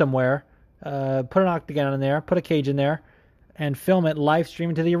room somewhere, put an octagon in there, put a cage in there, and film it live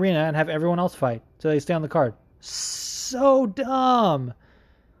stream to the arena and have everyone else fight so they stay on the card? So dumb.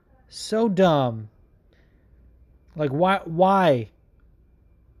 So dumb. Like, why?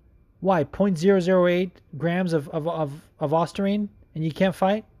 0.008 grams of Ostarine and you can't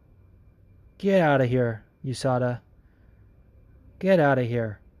fight? Get out of here, USADA. Get out of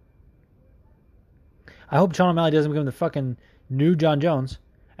here. I hope Sean O'Malley doesn't become the fucking new John Jones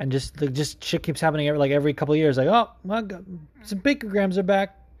and just shit keeps happening every couple of years. Like, oh, well, some picograms are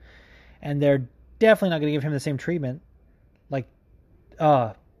back. And they're definitely not going to give him the same treatment. Like,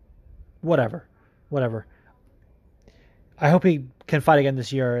 whatever. I hope he can fight again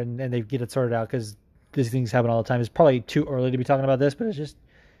this year and they get it sorted out because these things happen all the time. It's probably too early to be talking about this, but it's just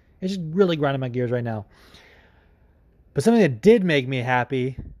really grinding my gears right now. But something that did make me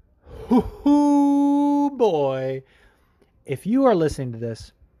happy, boy, if you are listening to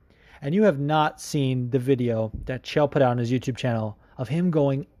this and you have not seen the video that Chael put out on his YouTube channel of him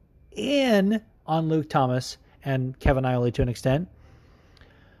going in on Luke Thomas and Kevin Iole to an extent,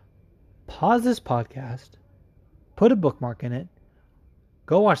 pause this podcast, put a bookmark in it,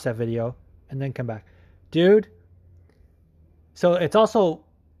 go watch that video, and then come back. Dude, so it's also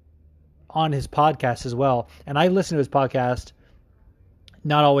on his podcast as well. And I listen to his podcast,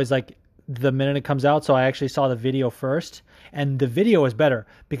 not always like the minute it comes out. So I actually saw the video first, and the video is better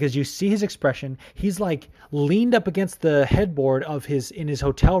because you see his expression. He's like leaned up against the headboard of in his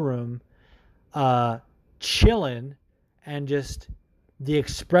hotel room, chilling, and just the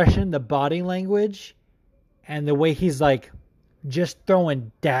expression, the body language, and the way he's like just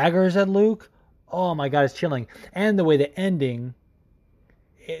throwing daggers at Luke. Oh my God, it's chilling. And the way the ending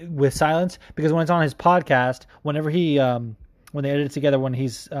with silence, because when it's on his podcast, whenever he when they edit it together, when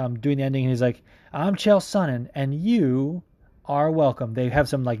he's doing the ending, he's like, I'm Chael Sonnen and you are welcome. They have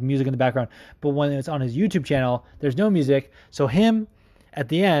some like music in the background, but when it's on his YouTube channel, there's no music. So him at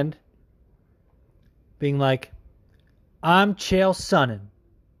the end being like, I'm Chael Sonnen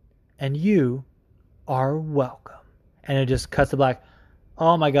and you are welcome, and it just cuts to black.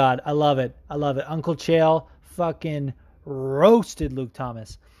 Oh my God, I love it. Uncle Chael fucking roasted Luke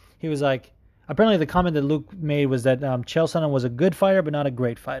Thomas. He was like, apparently the comment that Luke made was that Chael Sonnen was a good fighter but not a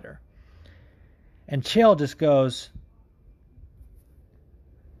great fighter. And Chael just goes,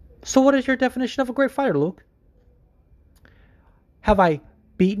 so what is your definition of a great fighter, Luke? Have I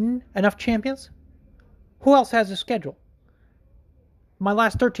beaten enough champions? Who else has a schedule? my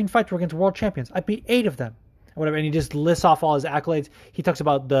last 13 fights were against world champions. I beat 8 of them. Whatever, and he just lists off all his accolades. He talks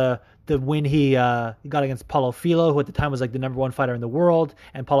about the win he got against Paulo Filho, who at the time was like the number 1 fighter in the world,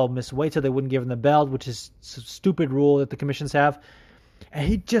 and Paulo missed weight, so they wouldn't give him the belt, which is a stupid rule that the commissions have. And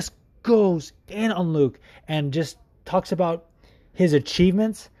he just goes in on Luke and just talks about his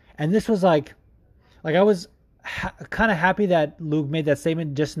achievements. And this was like I was kind of happy that Luke made that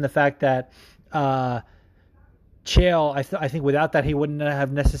statement, just in the fact that Chael, I think without that he wouldn't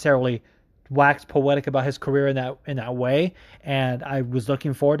have necessarily waxed poetic about his career in that way, and I was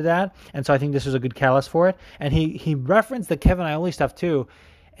looking forward to that, and so I think this was a good catalyst for it. And he referenced the Kevin Iole stuff too,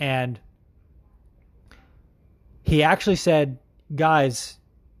 and he actually said, guys,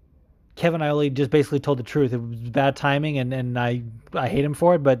 Kevin Iole just basically told the truth. It was bad timing, and I hate him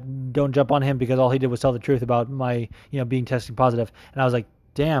for it, but don't jump on him because all he did was tell the truth about my being testing positive. And I was like,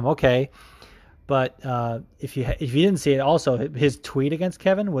 damn, okay. But if you didn't see it, also his tweet against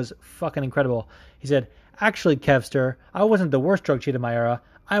Kevin was fucking incredible. He said, "Actually, Kevster, I wasn't the worst drug cheat of my era.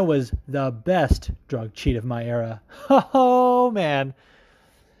 I was the best drug cheat of my era." Oh man,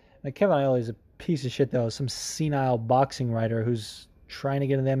 like, Kevin Iole is a piece of shit though. Some senile boxing writer who's trying to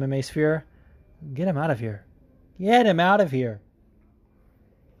get in the MMA sphere. Get him out of here. Get him out of here.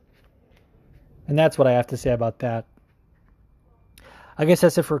 And that's what I have to say about that. I guess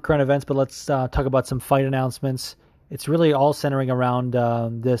that's it for current events, but let's talk about some fight announcements. It's really all centering around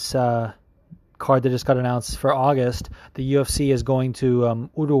this card that just got announced for August. The UFC is going to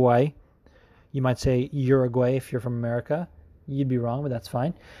Uruguay. You might say Uruguay if you're from America. You'd be wrong, but that's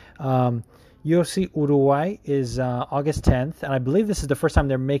fine. UFC Uruguay is August 10th, and I believe this is the first time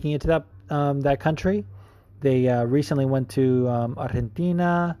they're making it to that country. They recently went to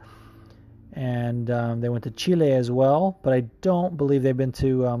Argentina, and they went to Chile as well, but I don't believe they've been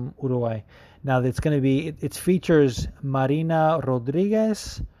to Uruguay. Now it features Marina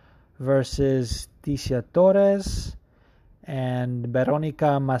Rodriguez versus Ticia Torres, and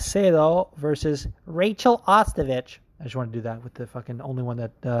Veronica Macedo versus Rachel Ostovich. I just want to do that with the fucking only one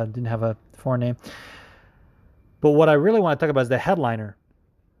that didn't have a foreign name. But what I really want to talk about is the headliner.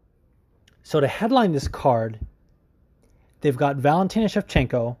 So to headline this card, they've got Valentina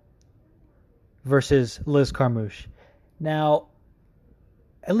Shevchenko versus Liz Carmouche. Now,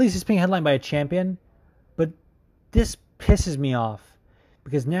 at least it's being headlined by a champion, but this pisses me off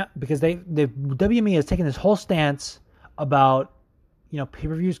because the WME has taken this whole stance about,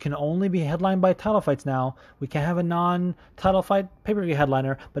 pay-per-views can only be headlined by title fights now. We can't have a non-title fight pay-per-view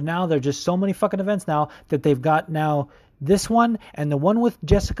headliner, but now there are just so many fucking events now that they've got now this one and the one with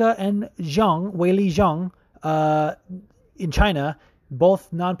Jessica and Weili Zhang in China,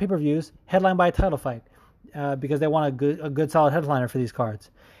 both non-pay-per-views, headlined by a title fight because they want a good solid headliner for these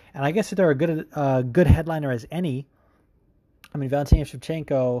cards. And I guess if they're a good headliner as any, I mean, Valentina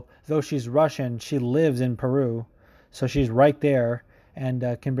Shevchenko, though she's Russian, she lives in Peru, so she's right there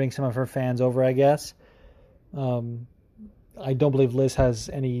and can bring some of her fans over, I guess. I don't believe Liz has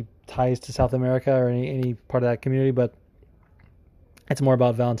any ties to South America or any part of that community, but it's more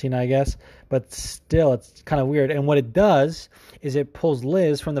about Valentina, I guess. But still, it's kind of weird. And what it does is it pulls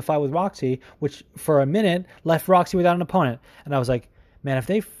Liz from the fight with Roxy, which for a minute left Roxy without an opponent. And I was like, man, if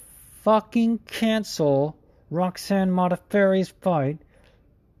they fucking cancel Roxanne Modafferi's fight,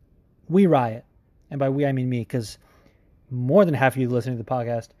 we riot. And by we, I mean me, because more than half of you listening to the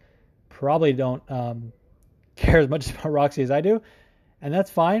podcast probably don't care as much about Roxy as I do. And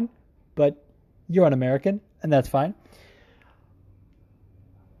that's fine, but you're an American, and that's fine.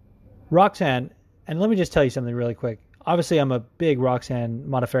 Roxanne, and let me just tell you something really quick. Obviously, I'm a big Roxanne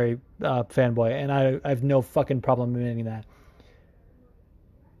Modafferi fanboy, and I have no fucking problem admitting that.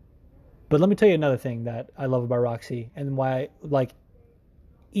 But let me tell you another thing that I love about Roxy, and why,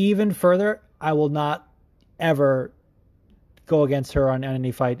 even further, I will not ever go against her on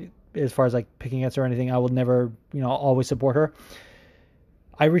any fight as far as picking against her or anything. I will never, always support her.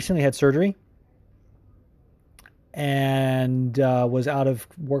 I recently had surgery and was out of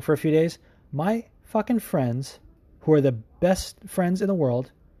work for a few days. My fucking friends, who are the best friends in the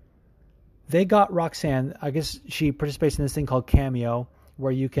world, they got Roxanne. I guess she participates in this thing called Cameo,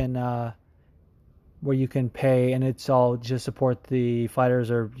 where you can pay, and it's all just support the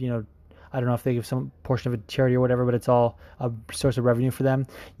fighters, or I don't know if they give some portion of a charity or whatever, but it's all a source of revenue for them.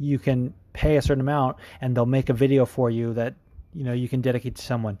 You can pay a certain amount, and they'll make a video for you that you can dedicate to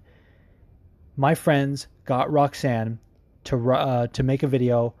someone. My friends got Roxanne to make a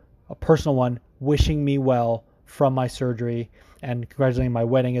video, a personal one, wishing me well from my surgery and congratulating my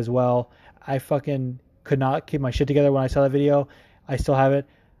wedding as well. I fucking could not keep my shit together when I saw that video. I still have it.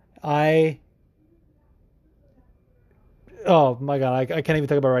 Oh my God, I can't even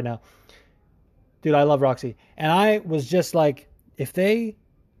talk about it right now. Dude, I love Roxy. And I was just like, if they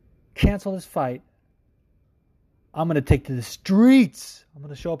cancel this fight, I'm going to take to the streets. I'm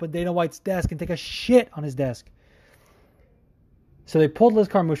going to show up at Dana White's desk and take a shit on his desk. So they pulled Liz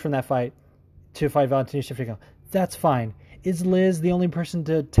Carmouche from that fight to fight Valentina Shevchenko. That's fine. Is Liz the only person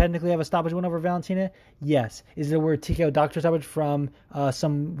to technically have a stoppage win over Valentina? Yes. Is it where TKO doctor stoppage from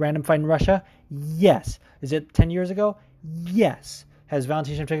some random fight in Russia? Yes. Is it 10 years ago? Yes. Has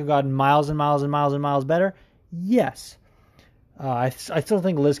Valentina Shevchenko gotten miles and miles and miles and miles better? Yes. I still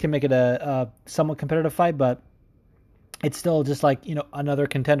think Liz can make it a somewhat competitive fight, but it's still just like, another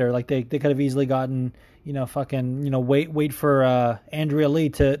contender. Like they could have easily gotten, wait for Andrea Lee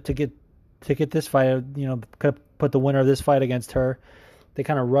to get this fight. Could have put the winner of this fight against her. They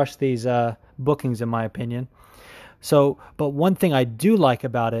kind of rushed these bookings, in my opinion. So, but one thing I do like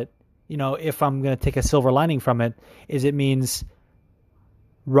about it, if I'm going to take a silver lining from it, is it means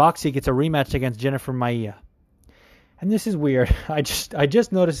Roxy gets a rematch against Jennifer Maia. And this is weird. I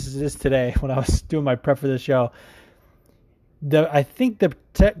just noticed this today when I was doing my prep for this show. I think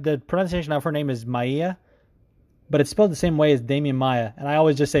the pronunciation of her name is Maia, but it's spelled the same way as Damian Maia, and I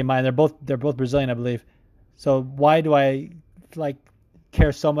always just say Maia. They're both Brazilian, I believe. So why do I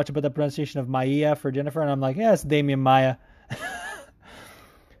care so much about the pronunciation of Maia for Jennifer? And I'm like, yeah, it's Damian Maia.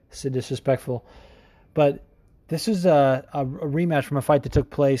 So disrespectful. But this is a rematch from a fight that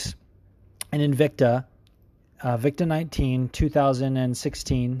took place in Invicta, Victa 19,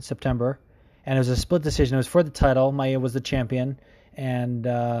 2016, September. And it was a split decision. It was for the title. Maia was the champion, and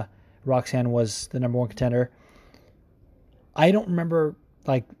Roxanne was the number one contender. I don't remember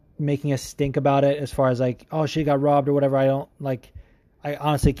making a stink about it as far as she got robbed or whatever. I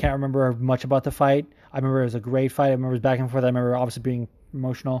honestly can't remember much about the fight. I remember it was a great fight. I remember it was back and forth. I remember obviously being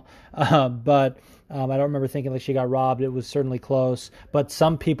emotional, but I don't remember thinking she got robbed. It was certainly close, but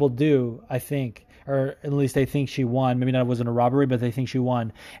some people do, I think. Or at least they think she won. Maybe not, it wasn't a robbery, but they think she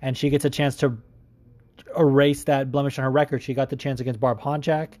won. And she gets a chance to erase that blemish on her record. She got the chance against Barb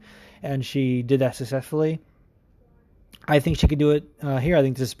Honchak, and she did that successfully. I think she could do it here. I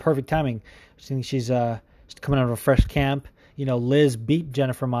think this is perfect timing. I think she's coming out of a fresh camp. Liz beat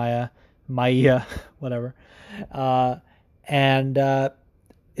Jennifer Maia, whatever. And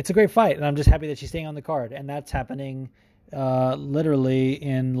it's a great fight, and I'm just happy that she's staying on the card. And that's happening literally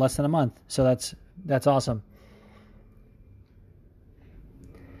in less than a month. So that's awesome.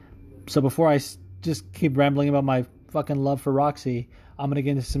 So before I just keep rambling about my fucking love for Roxy, I'm going to get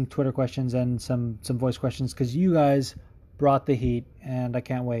into some Twitter questions and some voice questions because you guys brought the heat, and I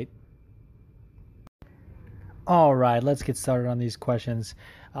can't wait. All right, let's get started on these questions.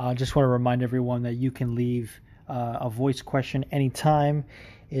 I just want to remind everyone that you can leave a voice question anytime.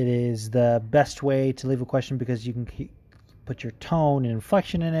 It is the best way to leave a question because you can put your tone and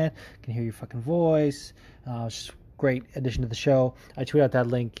inflection in it. You can hear your fucking voice. It's just a great addition to the show. I tweet out that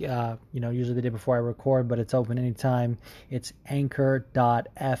link, usually the day before I record, but it's open anytime. It's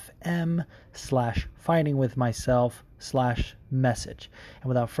anchor.fm/fightingwithmyself/message. And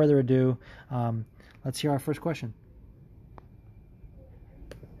without further ado, let's hear our first question.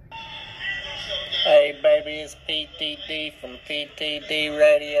 Hey baby, it's PTD from PTD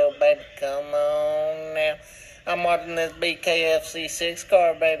Radio, baby, come on now. I'm watching this BKFC 6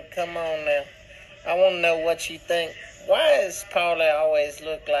 card, baby, come on now. I want to know what you think. Why does Paulie always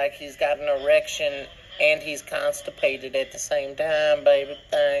look like he's got an erection and he's constipated at the same time, baby?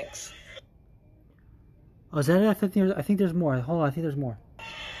 Thanks. Oh, is that it? I think there's more. Hold on, I think there's more.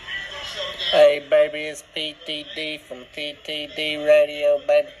 Hey baby, it's PTD from PTD Radio,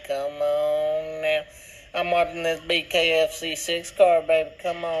 baby, come on now. I'm watching this BKFC 6 card, baby,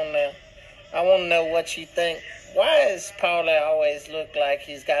 come on now. I want to know what you think. Why does Paulie always look like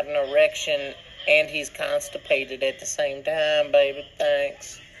he's got an erection and he's constipated at the same time, baby?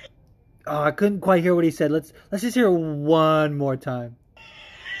 Thanks. Oh, I couldn't quite hear what he said. Let's just hear it one more time.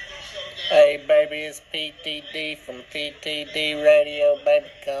 Hey baby, it's PTD from PTD Radio, baby,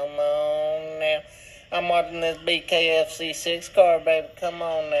 come on now. I'm watching this BKFC 6 card, baby, come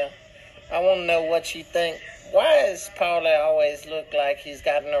on now. I want to know what you think. Why does Paulie always look like he's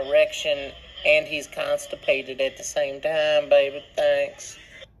got an erection and he's constipated at the same time, baby? Thanks.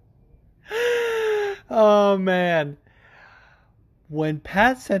 Oh, man. When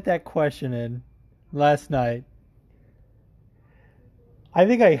Pat sent that question in last night, I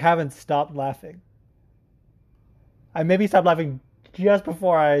think I haven't stopped laughing. I maybe stopped laughing just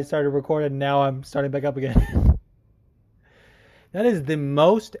before I started recording. Now I'm starting back up again. That is the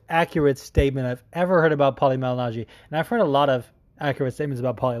most accurate statement I've ever heard about Paulie Malignaggi. And I've heard a lot of accurate statements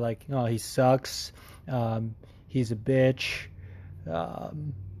about Paulie, like, he sucks. He's a bitch.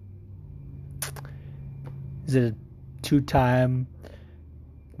 He's a 2-time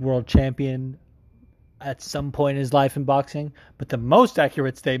world champion at some point in his life in boxing. But the most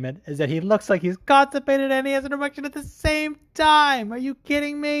accurate statement is that he looks like he's constipated and he has an erection at the same time. Are you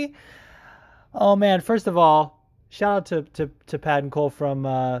kidding me? Oh, man. First of all, shout out to Pat and Cole from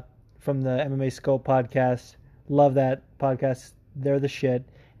the MMA Scope podcast. Love that podcast. They're the shit.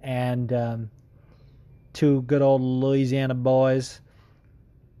 And two good old Louisiana boys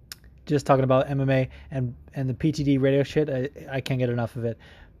just talking about MMA and the PTD radio shit. I can't get enough of it.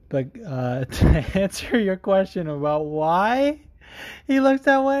 But to answer your question about why he looks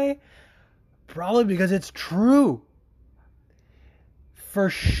that way, probably because it's true. For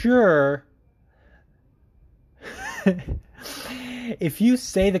sure. If you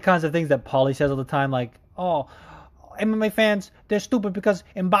say the kinds of things that Paulie says all the time, like, oh, MMA fans, they're stupid because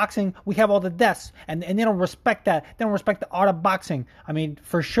in boxing we have all the deaths and they don't respect that. They don't respect the art of boxing. I mean,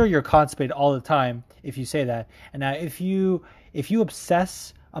 for sure you're constipated all the time if you say that. And now if you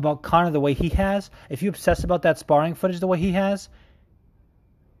obsess about Conor the way he has, if you obsess about that sparring footage the way he has,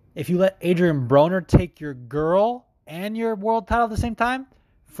 if you let Adrian Broner take your girl and your world title at the same time,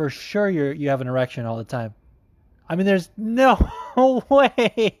 for sure you have an erection all the time. I mean, there's no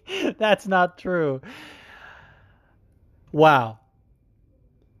way that's not true. Wow.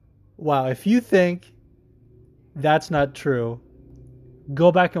 If you think that's not true,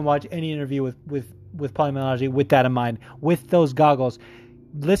 go back and watch any interview with Paulie Malignaggi with that in mind, with those goggles.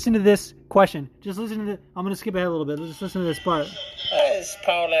 Listen to this question. Just listen to I'm going to skip ahead a little bit. Just listen to this part. Does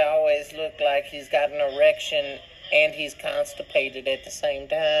Paulie always look like he's got an erection and he's constipated at the same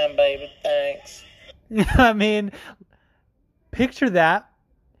time, baby? Thanks. I mean, picture that.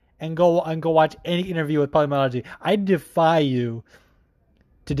 And go watch any interview with Paulie Malignaggi. I defy you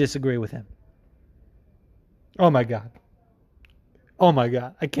to disagree with him. Oh my God.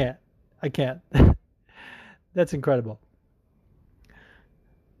 I can't. That's incredible.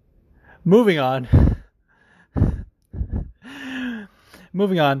 Moving on.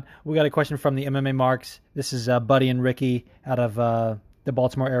 We got a question from the MMA Marks. This is Buddy and Ricky out of the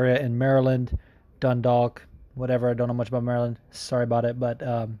Baltimore area in Maryland, Dundalk. Whatever, I don't know much about Maryland. Sorry about it, but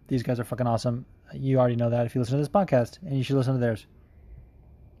these guys are fucking awesome. You already know that if you listen to this podcast, and you should listen to theirs.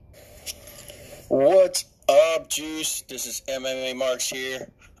 What's up, Juice? This is MMA Marks here.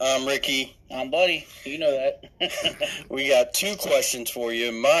 I'm Ricky. I'm Buddy. You know that. We got two questions for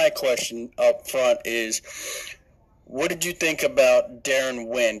you. My question up front is, what did you think about Darren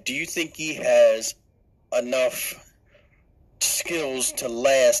Wynn? Do you think he has enough skills to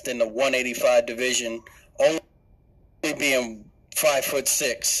last in the 185 division, only being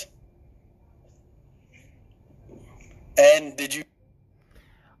 5'6"? And did you...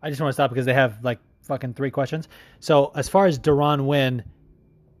 I just want to stop because they have like fucking 3 questions. So as far as Deron Wynn,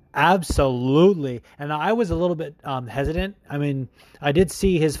 absolutely. And I was a little bit hesitant. I mean, I did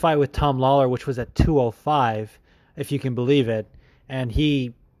see his fight with Tom Lawler, which was at 205, if you can believe it. And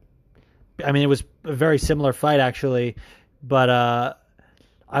it was a very similar fight actually, but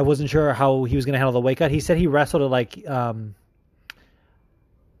I wasn't sure how he was going to handle the weight cut. He said he wrestled at like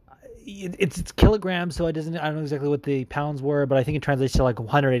it's kilograms, so I don't know exactly what the pounds were, but I think it translates to like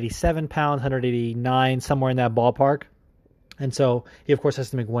 187 pounds, 189, somewhere in that ballpark. And so he, of course, has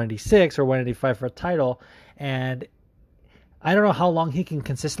to make 186 or 185 for a title. And I don't know how long he can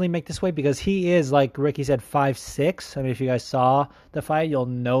consistently make this weight because he is, like Ricky said, 5'6". I mean, if you guys saw the fight, you'll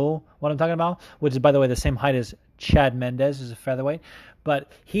know what I'm talking about, which is, by the way, the same height as Chad Mendes, who's a featherweight.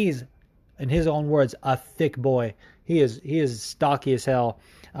 But he's, in his own words, a thick boy. He is stocky as hell.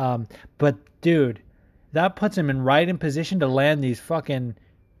 But dude, that puts him right in position to land these fucking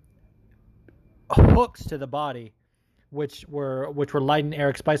hooks to the body, which were lighting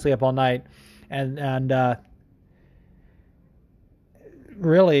Eric Spicely up all night, and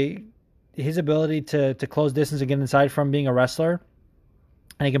really his ability to close distance and get inside from being a wrestler,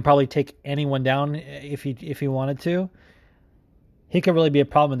 and he can probably take anyone down if he wanted to. He could really be a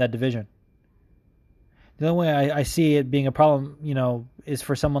problem in that division. The only way I see it being a problem, is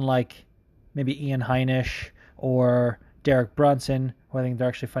for someone like maybe Ian Heinisch or Derek Brunson, who I think they're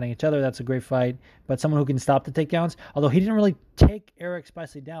actually fighting each other. That's a great fight. But someone who can stop the takedowns, although he didn't really take Eric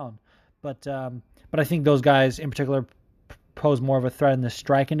Spicely down. But I think those guys in particular pose more of a threat in the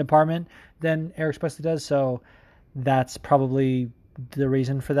striking department than Eric Spicely does. So that's probably the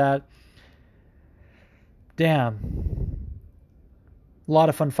reason for that. Damn. A lot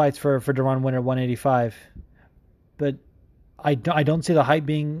of fun fights for Deron Wynn at 185. But I don't see the hype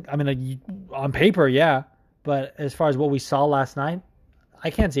being, on paper, yeah. But as far as what we saw last night, I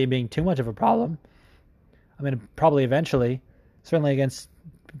can't see it being too much of a problem. I mean, probably eventually, certainly against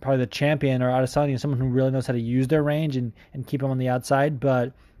probably the champion or Adesanya, someone who really knows how to use their range and keep him on the outside.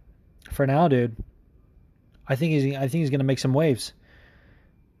 But for now, dude, I think he's gonna make some waves.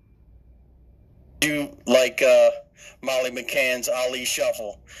 You like Molly McCann's Ali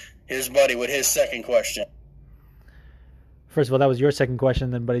Shuffle? Here's Buddy with his second question. First of all, that was your second question.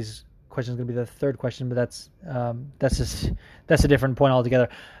 Then Buddy's question is gonna be the third question, but that's a different point altogether.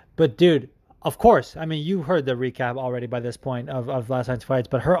 But dude, of course, I mean, you heard the recap already by this point of last night's fights,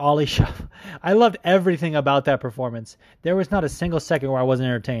 but her Ali Shuffle, I loved everything about that performance. There was not a single second where I wasn't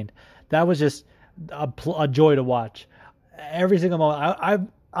entertained. That was just a joy to watch. Every single moment.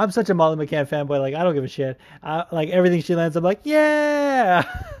 I'm such a Molly McCann fanboy. Like, I don't give a shit. Like, everything she lands, I'm like, yeah!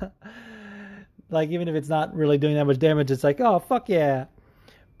 Like, even if it's not really doing that much damage, it's like, oh, fuck yeah.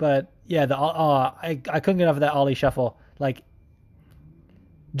 But, yeah, I couldn't get off of that Ali Shuffle. Like,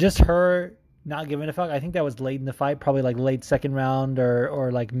 just her not giving a fuck. I think that was late in the fight, probably like late second round or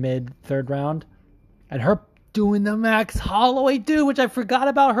like mid third round. And her doing the Max Holloway, dude, which I forgot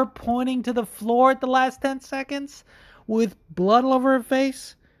about, her pointing to the floor at the last 10 seconds with blood all over her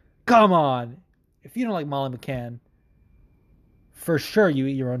face. Come on. If you don't like Molly McCann, for sure you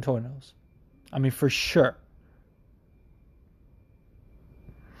eat your own toenails. I mean, for sure.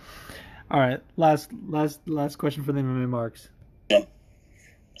 All right, last question for the MMA marks. Yeah.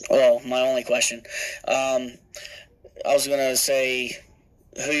 Well, my only question. I was gonna say,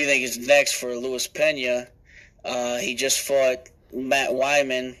 who do you think is next for Luis Pena? He just fought Matt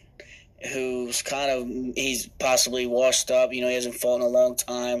Wyman, he's possibly washed up. You know, he hasn't fought in a long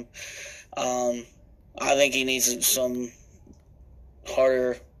time. I think he needs some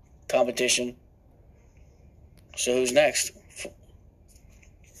harder competition. So who's next?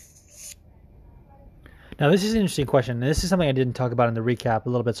 Now, this is an interesting question. This is something I didn't talk about in the recap a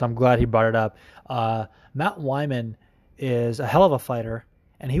little bit, so I'm glad he brought it up. Matt Wyman is a hell of a fighter,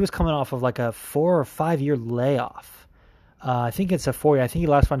 and he was coming off of like a 4 or 5 year layoff. I think it's a 4 year. I think he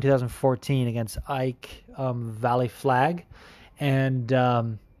last fought in 2014 against Ike Valley Flag, and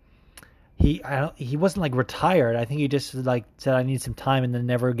he wasn't like retired. I think he just like said, I need some time, and then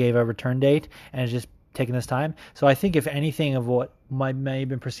never gave a return date, and is just taking this time. So I think if anything of what may have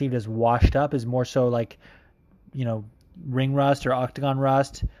been perceived as washed up is more so like, you know, ring rust or octagon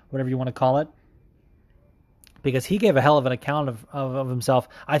rust, whatever you want to call it. Because he gave a hell of an account of himself.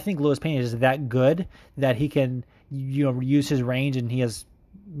 I think Luis Pena is that good that he can, you know, use his range, and he has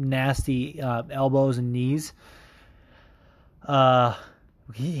nasty elbows and knees.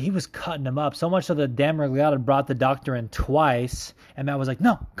 He was cutting him up so much so that Dan Miragliotta brought the doctor in twice, and Matt was like,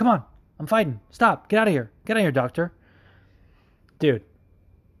 "No, come on, I'm fighting. Stop. Get out of here. Get out of here, doctor." Dude,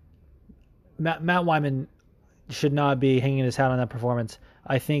 Matt Wyman should not be hanging his hat on that performance.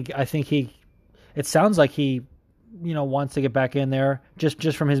 I think it sounds like he, you know, wants to get back in there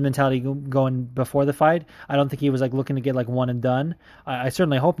just from his mentality going before the fight. I don't think he was like looking to get like one and done. I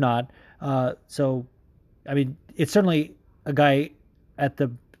certainly hope not. So, I mean, it's certainly a guy at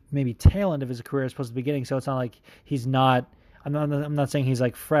the maybe tail end of his career as opposed to the beginning. So it's not like he's not. I'm not saying he's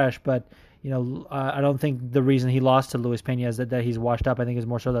like fresh, but you know, I don't think the reason he lost to Luis Pena is that he's washed up. I think it's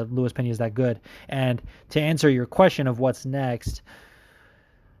more so that Luis Pena is that good. And to answer your question of what's next,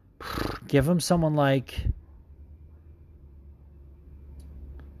 give him someone like.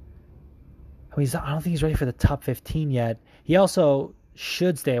 I mean, I don't think he's ready for the top 15 yet. He also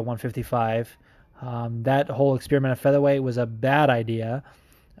should stay at 155. That whole experiment at featherweight was a bad idea.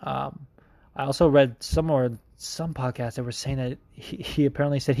 I also read some podcasts that were saying that he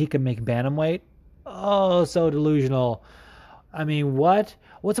apparently said he could make bantamweight. Oh, so delusional. I mean, what?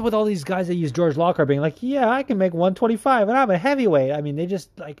 What's up with all these guys that use George Lockhart being like, yeah, I can make 125 and I'm a heavyweight? I mean, they just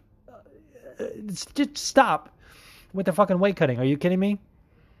like, just stop with the fucking weight cutting. Are you kidding me?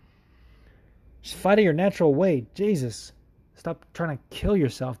 Just fight at your natural weight. Jesus. Stop trying to kill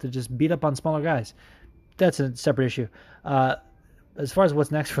yourself to just beat up on smaller guys. That's a separate issue. As far as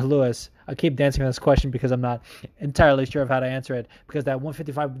what's next for Lewis, I keep dancing on this question because I'm not entirely sure of how to answer it, because that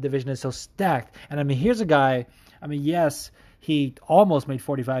 155 division is so stacked. And I mean, here's a guy, I mean, yes, he almost made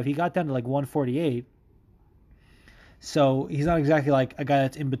 45. He got down to like 148. So he's not exactly like a guy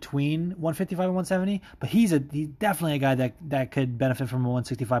that's in between 155 and 170, but he's definitely a guy that could benefit from a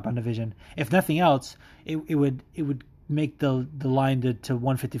 165 pound division. If nothing else, it would make the line to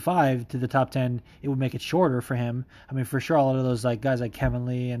 155 to the top 10. It would make it shorter for him. I mean, for sure, all of those like guys like Kevin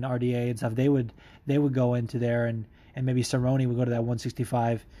Lee and RDA and stuff, they would go into there, and maybe Cerrone would go to that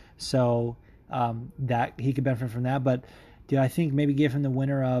 165. So that he could benefit from that. But do I think maybe give him the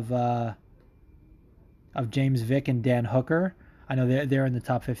winner of James Vick and Dan Hooker? I know they're in the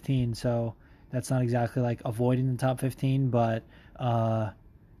top 15, so That's not exactly like avoiding the top 15, but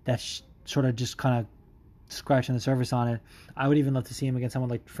that's sort of just kind of scratching the surface on it. I would even love to see him against someone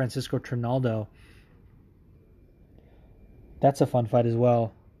like Francisco Trinaldo. That's a fun fight as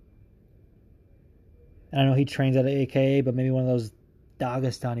well. And I know he trains at AKA, but maybe one of those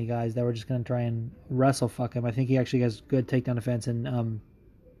Dagestani guys that were just going to try and wrestle fuck him. I think he actually has good takedown defense and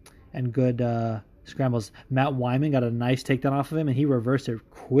good scrambles. Matt Wyman got a nice takedown off of him, and he reversed it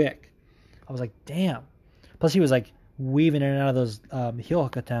quick. I was like, damn. Plus, he was like weaving in and out of those heel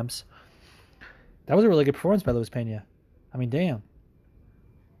hook attempts. That was a really good performance by Luis Pena. I mean, damn.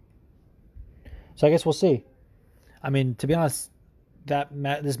 So I guess we'll see. I mean, to be honest,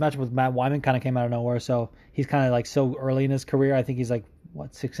 this matchup with Matt Wyman kind of came out of nowhere. So he's kind of like so early in his career. I think he's like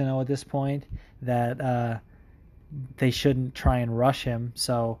 6-0 at this point. That they shouldn't try and rush him.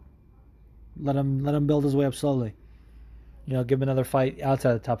 So let him build his way up slowly. You know, give him another fight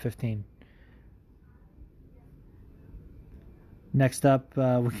outside the top 15. Next up,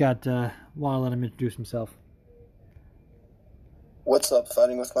 we got. I'll let him introduce himself. What's up,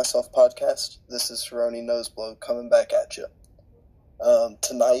 Fighting With Myself podcast? This is Cerrone Noseblow coming back at you.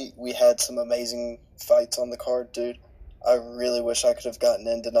 Tonight we had some amazing fights on the card, dude. I really wish I could have gotten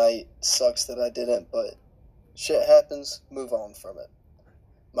in tonight. Sucks that I didn't, but shit happens. Move on from it.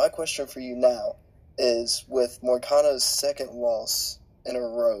 My question for you now is, with Moicano's second loss in a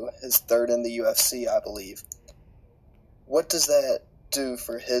row, his third in the UFC, I believe, what does that do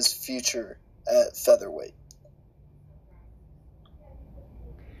for his future at featherweight?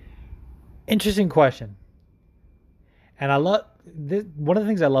 Interesting question. And I love one of the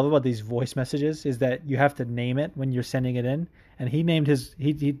things I love about these voice messages is that you have to name it when you're sending it in. And he named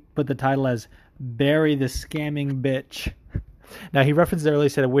he put the title as "Bury the Scamming Bitch." Now he referenced it earlier. He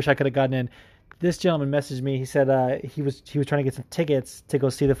said, "I wish I could have gotten in." This gentleman messaged me. He said he was trying to get some tickets to go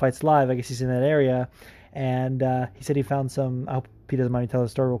see the fights live. I guess he's in that area, and he said he found some. I hope he doesn't mind me telling the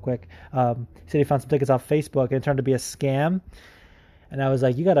story real quick. He said he found some tickets off Facebook, and it turned to be a scam. And I was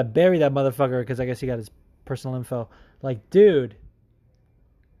like, "You gotta bury that motherfucker," because I guess he got his personal info. Like, dude,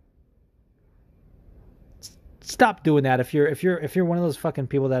 stop doing that. If you're one of those fucking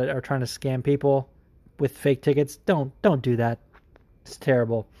people that are trying to scam people with fake tickets, don't do that. It's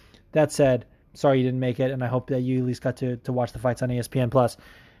terrible. That said, sorry you didn't make it, and I hope that you at least got to watch the fights on ESPN Plus.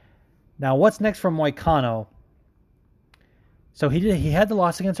 Now, what's next for Moicano? So he had the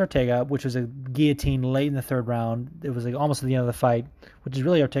loss against Ortega, which was a guillotine late in the third round. It was like almost at the end of the fight, which is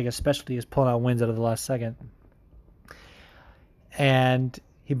really Ortega's specialty, is pulling out wins out of the last second. And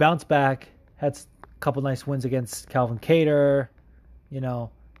he bounced back, had a couple nice wins against Calvin Kattar. You know,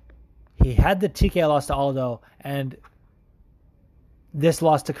 he had the TKO loss to Aldo, and this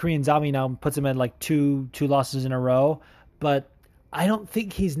loss to Korean Zombie now puts him at like two losses in a row. But I don't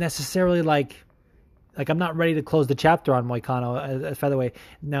think he's necessarily like I'm not ready to close the chapter on Moicano at featherweight.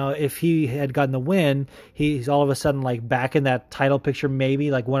 Now, if he had gotten the win, he's all of a sudden like back in that title picture,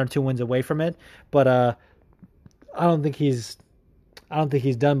 maybe like 1 or 2 wins away from it. But I don't think he's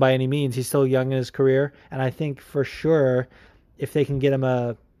done by any means. He's still young in his career, and I think for sure if they can get him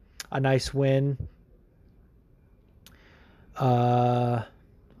a nice win. I'm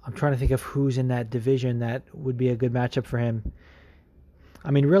trying to think of who's in that division that would be a good matchup for him.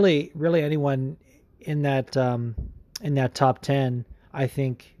 I mean, really anyone in that top 10, I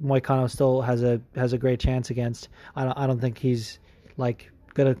think Moicano still has a great chance against. I don't think he's like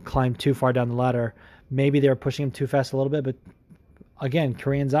gonna climb too far down the ladder. Maybe they're pushing him too fast a little bit, but again,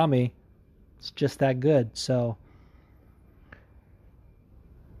 Korean Zombie, it's just that good. So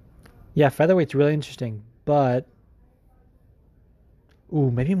yeah, featherweight's really interesting, but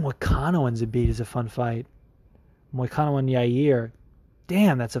maybe Moicano and Zabit is a fun fight. Moicano and Yair.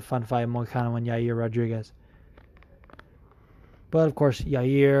 Damn, that's a fun fight, Moicano and Yair Rodriguez. But, of course,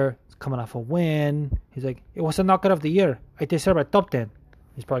 Yair is coming off a win. He's like, it was a knockout of the year. I deserve a top 10.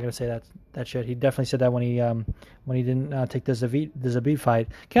 He's probably going to say that shit. He definitely said that when he didn't take the Zabit fight.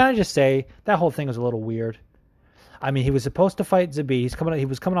 Can I just say, that whole thing was a little weird. I mean, he was supposed to fight Zabit. He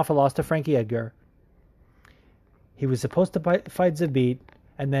was coming off a loss to Frankie Edgar. He was supposed to fight Zabit.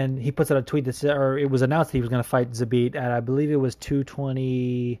 And then he puts out a tweet that said, or it was announced that he was going to fight Zabit at, I believe it was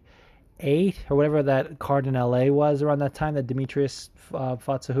 228 or whatever that card in LA was around that time that Demetrius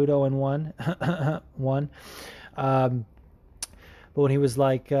fought Cejudo and won. But when he was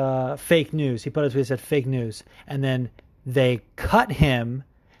like, fake news, he put a tweet that said fake news. And then they cut him,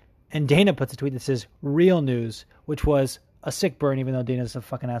 and Dana puts a tweet that says real news, which was a sick burn, even though Dana's a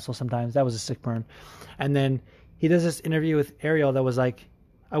fucking asshole sometimes. That was a sick burn. And then he does this interview with Ariel that was like,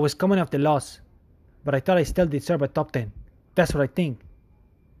 I was coming off the loss, but I thought I still deserve a top 10. That's what I think.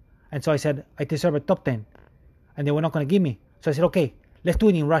 And so I said, I deserve a top 10. And they were not going to give me. So I said, okay, let's do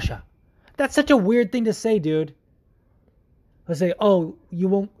it in Russia. That's such a weird thing to say, dude. Let's say, oh, you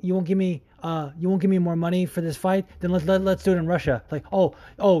won't give me more money for this fight. Then let's do it in Russia. Like, oh,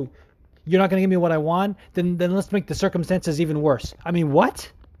 you're not gonna give me what I want. Then let's make the circumstances even worse. I mean,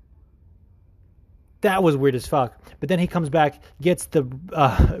 what? That was weird as fuck. But then he comes back, gets the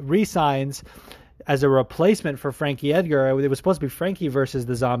re-signs as a replacement for Frankie Edgar. It was supposed to be Frankie versus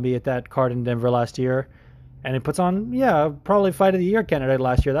the Zombie at that card in Denver last year. And he puts on, probably Fight of the Year candidate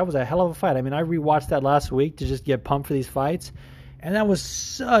last year. That was a hell of a fight. I mean, I rewatched that last week to just get pumped for these fights. And that was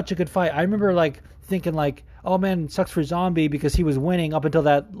such a good fight. I remember, thinking, oh, man, sucks for Zombie because he was winning up until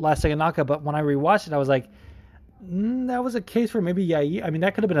that last-second knockout. But when I rewatched it, I was like, that was a case for maybe Yair. I mean,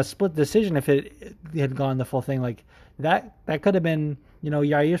 that could have been a split decision if it had gone the full thing. Like, that could have been,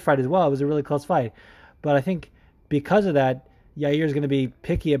 Yair's fight as well. It was a really close fight. But I think because of that, Yair's going to be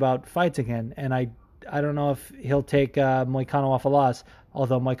picky about fights again. And I don't know if he'll take Moicano off a loss,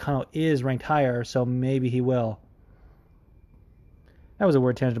 although Moicano is ranked higher, so maybe he will. That was a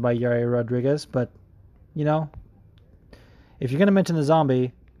word tangent by Yair Rodriguez, but, if you're going to mention the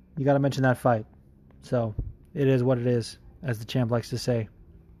Zombie, you got to mention that fight. So, it is what it is, as the champ likes to say.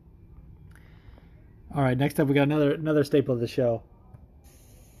 All right, next up we got another staple of the show.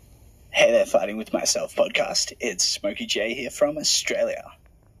 Hey there, Fighting With Myself podcast. It's Smokey J here from Australia.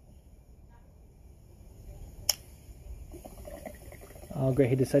 Oh, great.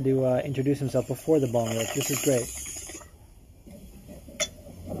 He decided to introduce himself before the bong rip. This is great.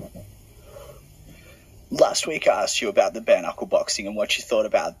 Last week I asked you about the bare knuckle boxing and what you thought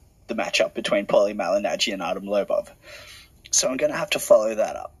about the matchup between Paulie Malignaggi and Artem Lobov. So I'm going to have to follow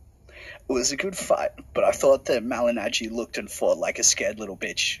that up. It was a good fight, but I thought that Malignaggi looked and fought like a scared little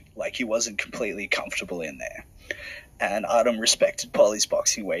bitch, like he wasn't completely comfortable in there. And Artem respected Paulie's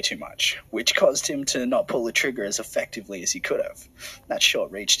boxing way too much, which caused him to not pull the trigger as effectively as he could have. That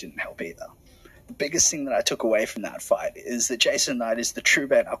short reach didn't help either. The biggest thing that I took away from that fight is that Jason Knight is the true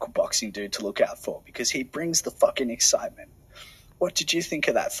bare knuckle boxing dude to look out for, because he brings the fucking excitement. What did you think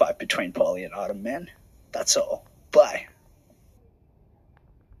of that fight between Paulie and Artem, man? That's all. Bye.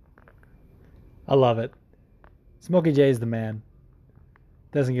 I love it. Smokey J is the man.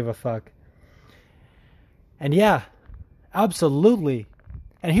 Doesn't give a fuck. And yeah, absolutely.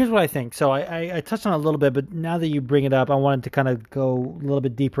 And here's what I think. So I touched on it a little bit, but now that you bring it up, I wanted to kind of go a little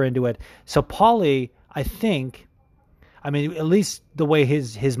bit deeper into it. So Paulie, I think, I mean, at least the way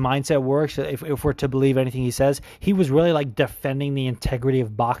his mindset works, if we're to believe anything he says, he was really defending the integrity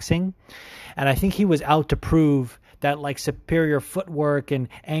of boxing. And I think he was out to prove that superior footwork and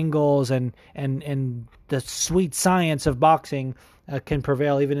angles and the sweet science of boxing can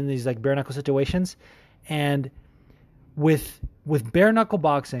prevail even in these bare knuckle situations. And with bare knuckle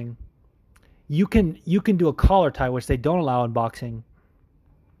boxing, you can do a collar tie, which they don't allow in boxing.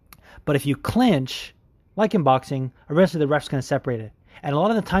 But if you clinch, like in boxing, eventually the ref's going to separate it. And a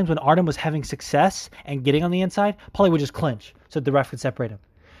lot of the times when Artem was having success and getting on the inside, Paulie would just clinch so the ref could separate him.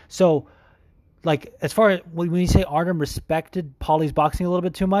 So, as far as when you say Artem respected Paulie's boxing a little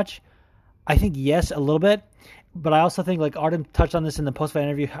bit too much, I think yes, a little bit. But I also think, Artem touched on this in the post-fight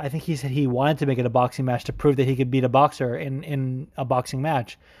interview, I think he said he wanted to make it a boxing match to prove that he could beat a boxer in a boxing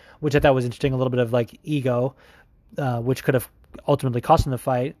match, which I thought was interesting, a little bit of, ego, which could have ultimately cost him the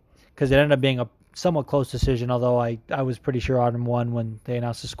fight, because it ended up being a somewhat close decision, although I was pretty sure Artem won when they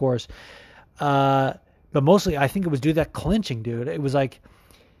announced the scores. But mostly, I think it was due to that clinching, dude. It was at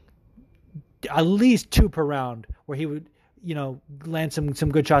least 2 per round where he would, land some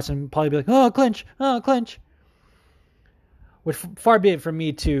good shots and probably be like, oh, clinch. Which far be it from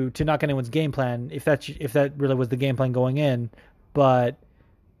me to knock anyone's game plan if that really was the game plan going in. But,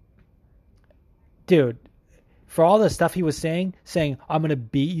 dude, for all the stuff he was saying, I'm going to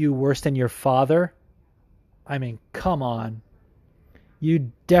beat you worse than your father. I mean, come on.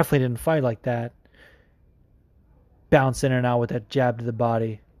 You definitely didn't fight like that. Bounce in and out with that jab to the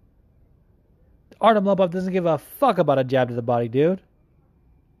body. Artem Lobov doesn't give a fuck about a jab to the body, dude.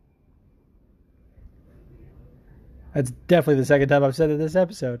 That's definitely the second time I've said it this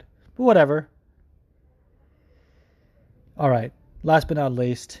episode. But whatever. All right. Last but not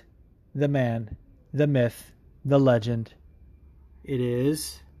least, the man, the myth, the legend. It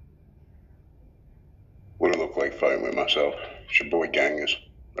is... What it look like fighting with myself? It's your boy Gangas,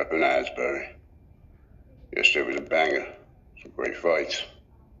 up in Asbury. Yesterday was a banger. Some great fights.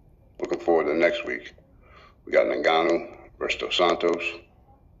 Looking forward to next week. We got Ngannou versus Dos Santos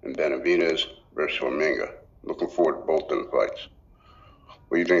and Benavidez versus Formiga. Looking forward to both them fights.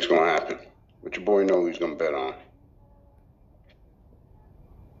 What do you think's going to happen? What your boy know he's going to bet on?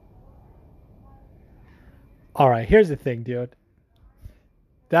 All right, here's the thing, dude.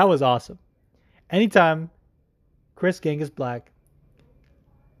 That was awesome. Anytime Chris Genghis Black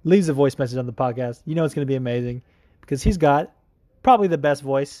leaves a voice message on the podcast, you know it's going to be amazing because he's got probably the best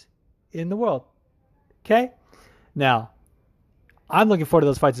voice in the world. Okay? Now, I'm looking forward to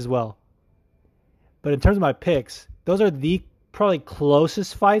those fights as well. But in terms of my picks, those are the probably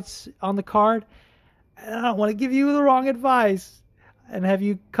closest fights on the card. And I don't want to give you the wrong advice and have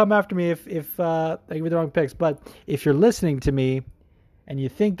you come after me if I give you the wrong picks. But if you're listening to me and you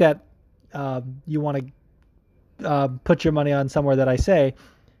think that you want to put your money on somewhere that I say,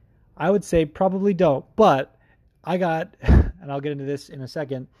 I would say probably don't. But I got, and I'll get into this in a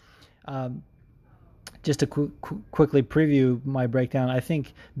second, just to quickly preview my breakdown, I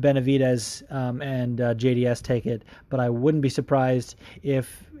think Benavidez and JDS take it, but I wouldn't be surprised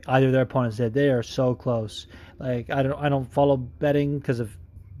if either of their opponents did. They are so close. Like I don't follow betting because of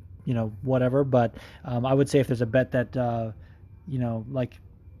whatever, but I would say if there's a bet that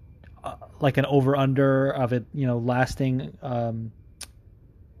like an over under of it lasting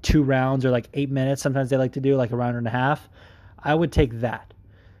 2 rounds or like 8 minutes. Sometimes they like to do like a round and a half. I would take that.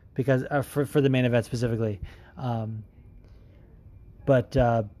 Because for the main event specifically, but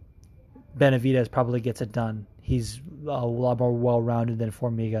Benavidez probably gets it done. He's a lot more well-rounded than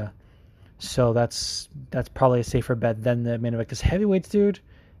Formiga, so that's probably a safer bet than the main event. Because heavyweights, dude,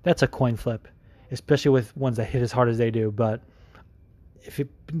 that's a coin flip, especially with ones that hit as hard as they do. But if you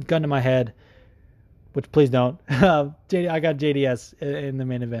gun to my head, which please don't, I got JDS in the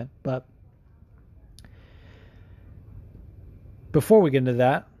main event. But before we get into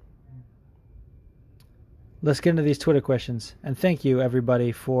that, let's get into these Twitter questions. And thank you,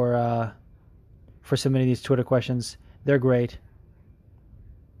 everybody, for submitting these Twitter questions. They're great.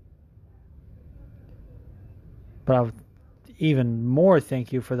 But I'll even more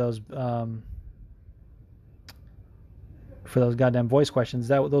thank you for those goddamn voice questions.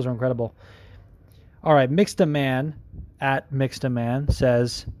 Those are incredible. All right, Mixed-A-Man at Mixed-A-Man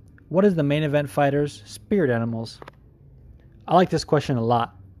says, what is the main event fighter's spirit animals? I like this question a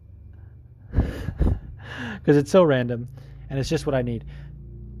lot. Because it's so random, and it's just what I need.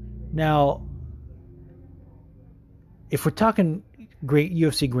 Now, if we're talking great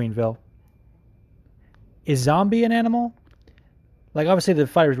UFC Greenville, is Zombie an animal? Like, obviously, the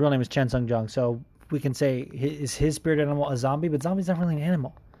fighter's real name is Chen Sung Jung, so we can say, is his spirit animal a zombie? But zombie's not really an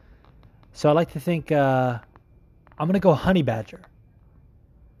animal. So I like to think, I'm going to go Honey Badger.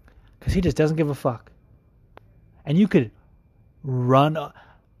 Because he just doesn't give a fuck. And you could run...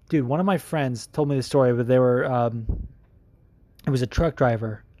 Dude, one of my friends told me the story, but they were, it was a truck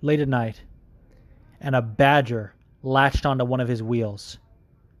driver late at night, and a badger latched onto one of his wheels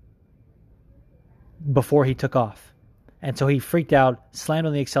before he took off. And so he freaked out, slammed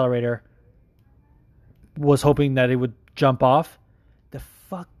on the accelerator, was hoping that it would jump off. The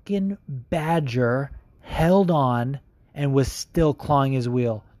fucking badger held on and was still clawing his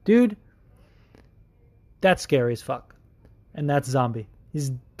wheel. Dude, that's scary as fuck. And that's Zombie.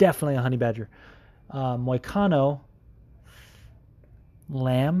 He's definitely a honey badger. Moicano,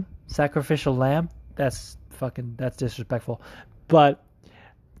 lamb, sacrificial lamb. That's disrespectful. But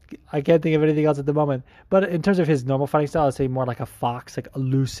I can't think of anything else at the moment. But in terms of his normal fighting style, I'd say more like a fox, like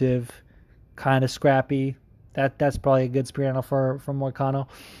elusive, kind of scrappy. That's probably a good spirit animal for Moicano.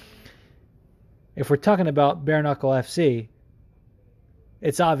 If we're talking about Bare Knuckle FC,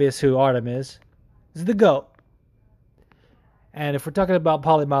 it's obvious who Artem is. This is the GOAT. And if we're talking about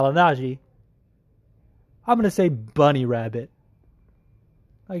Paulie Malignaggi, I'm going to say Bunny Rabbit.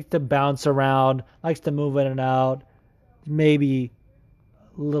 Likes to bounce around, likes to move in and out, maybe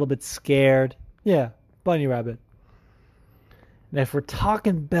a little bit scared. Yeah, Bunny Rabbit. And if we're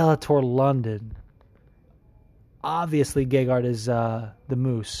talking Bellator London, obviously Gegard is the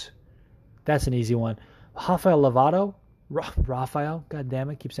Moose. That's an easy one. Rafael Lovato? Rafael? God damn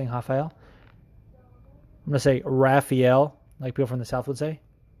it, keep saying Rafael. I'm going to say Raphael, like people from the South would say.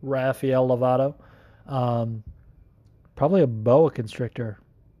 Rafael Lovato. Probably a boa constrictor.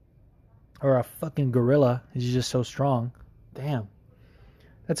 Or a fucking gorilla. He's just so strong. Damn.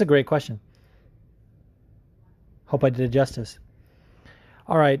 That's a great question. Hope I did it justice.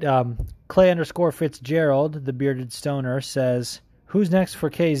 All right. Clay _ Fitzgerald, the bearded stoner, says, who's next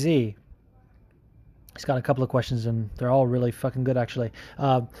for KZ? He's got a couple of questions, and they're all really fucking good, actually.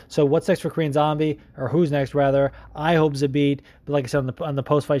 So what's next for Korean Zombie? Or who's next, rather? I hope Zabit. But like I said on the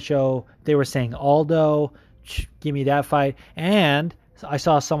post-fight show, they were saying Aldo. Give me that fight. And I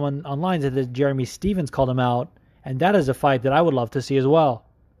saw someone online that Jeremy Stevens called him out, and that is a fight that I would love to see as well.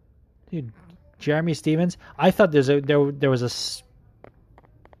 Dude, Jeremy Stevens. I thought there was a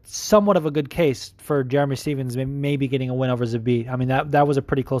somewhat of a good case for Jeremy Stevens maybe getting a win over Zabit. I mean, that was a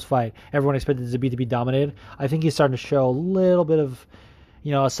pretty close fight. Everyone expected Zabit to be dominated. I think he's starting to show a little bit of,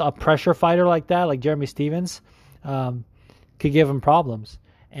 a pressure fighter like that, like Jeremy Stevens, could give him problems.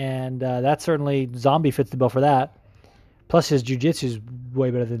 And that certainly, Zombie fits the bill for that. Plus his jiu-jitsu is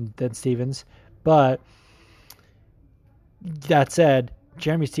way better than Stevens. But that said,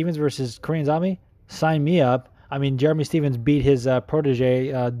 Jeremy Stevens versus Korean Zombie, sign me up. I mean, Jeremy Stevens beat his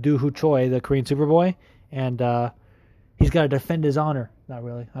protege, Do Hu Choi, the Korean Superboy, and he's got to defend his honor. Not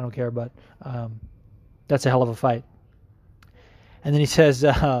really. I don't care, but that's a hell of a fight. And then he says,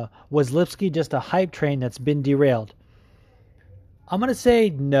 was Lipski just a hype train that's been derailed? I'm going to say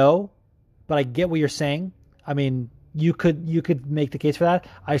no, but I get what you're saying. I mean, you could make the case for that.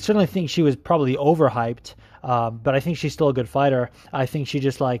 I certainly think she was probably overhyped, but I think she's still a good fighter. I think she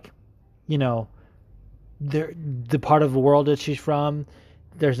just the part of the world that she's from,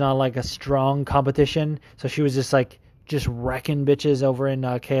 there's not like a strong competition. So she was just wrecking bitches over in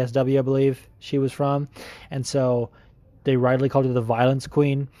KSW, I believe she was from. And so they rightly called her the violence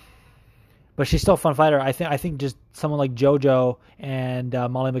queen. But she's still a fun fighter. I think just someone like JoJo and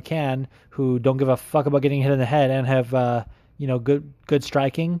Molly McCann, who don't give a fuck about getting hit in the head and have good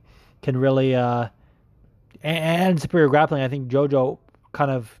striking, can really and superior grappling. I think JoJo kind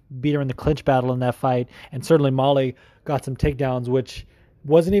of beat her in the clinch battle in that fight, and certainly Molly got some takedowns, which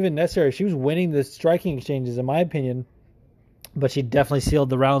wasn't even necessary. She was winning the striking exchanges, in my opinion, but she definitely sealed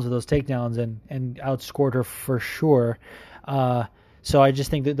the rounds with those takedowns and outscored her for sure. So I just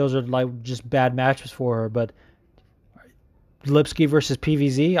think that those are like just bad matchups for her. But Lipski versus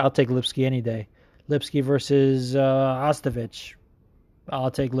PVZ, I'll take Lipski any day. Lipski versus Ostovich, I'll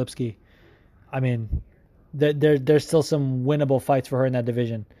take Lipski. I mean, there's still some winnable fights for her in that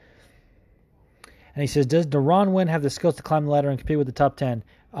division. And he says, does Deron Winn have the skills to climb the ladder and compete with the top 10?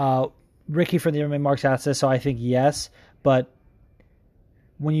 Ricky from the MMA Marks asked this, so I think yes. But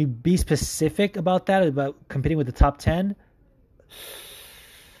when you be specific about that, about competing with the top 10,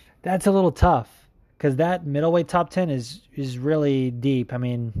 that's a little tough. Because that middleweight top 10 is really deep. I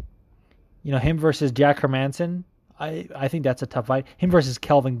mean, him versus Jack Hermanson, I think that's a tough fight. Him versus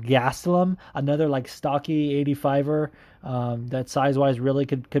Kelvin Gastelum, another like stocky 85er that size-wise really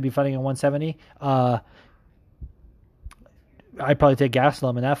could be fighting at 170. I'd probably take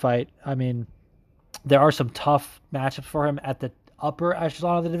Gastelum in that fight. I mean, there are some tough matchups for him at the upper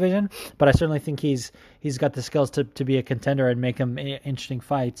echelon of the division, but I certainly think he's got the skills to be a contender and make him interesting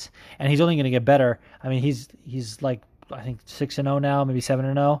fights. And he's only going to get better. I mean, he's like, I think 6-0 now, maybe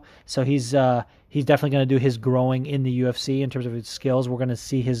 7-0. So he's definitely going to do his growing in the UFC in terms of his skills. We're going to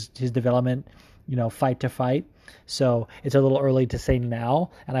see his development, fight to fight. So it's a little early to say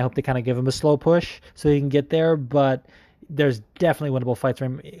now, and I hope they kind of give him a slow push so he can get there. But there's definitely winnable fights for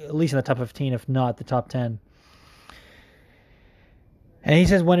him, at least in the top 15, if not the top 10. And he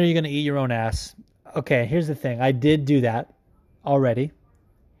says, when are you going to eat your own ass? Okay, here's the thing. I did do that already.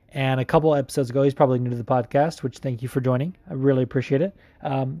 And a couple episodes ago, he's probably new to the podcast, which thank you for joining. I really appreciate it.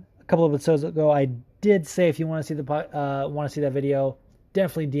 A couple of episodes ago, I did say if you want to see that video,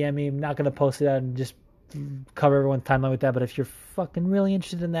 definitely DM me. I'm not going to post it out and just cover everyone's timeline with that. But if you're fucking really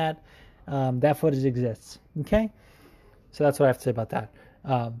interested in that, that footage exists. Okay, so that's what I have to say about that.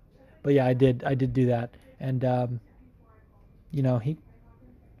 But yeah, I did do that, and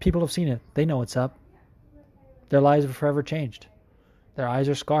people have seen it. They know what's up. Their lives are forever changed. Their eyes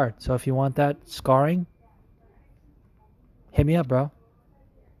are scarred. So if you want that scarring, hit me up, bro.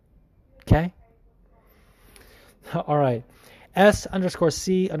 Okay? All right.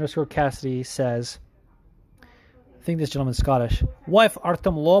 S_C_Cassidy says, I think this gentleman's Scottish. What if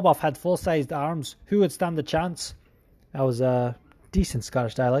Artem Lobov had full-sized arms? Who would stand a chance? That was a decent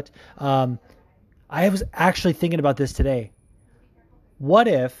Scottish dialect. I was actually thinking about this today. What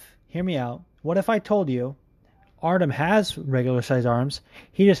if, hear me out, what if I told you Artem has regular sized arms,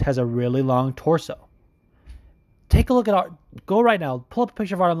 he just has a really long torso? Take a look at go right now, pull up a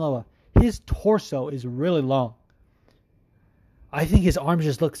picture of Artem Lobov. His torso is really long. I think his arms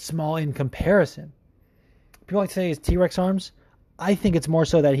just look small in comparison. People like to say his T-Rex arms. I think it's more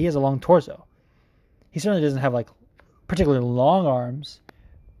so that he has a long torso. He certainly doesn't have like particularly long arms,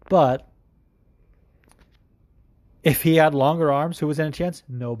 but if he had longer arms, who was in a chance?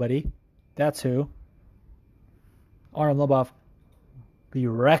 Nobody. That's who. Artem Lobov be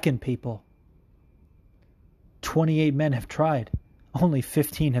wrecking people. 28 men have tried. Only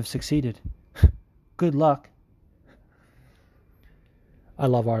 15 have succeeded. Good luck. I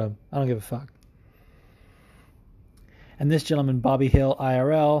love Artem. I don't give a fuck. And this gentleman, Bobby Hill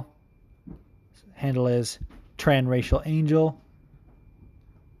IRL, handle is Transracial Angel.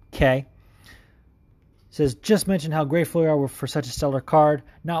 K says, just mention how grateful we are for such a stellar card.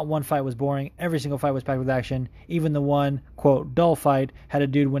 Not one fight was boring. Every single fight was packed with action. Even the one, quote, dull fight had a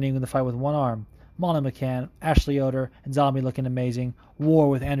dude winning the fight with one arm. Molly McCann, Ashley Yoder, and Zombie looking amazing. War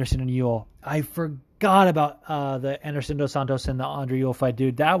with Anderson and Ewell. I forgot about the Anderson Dos Santos and the Andre Ewell fight,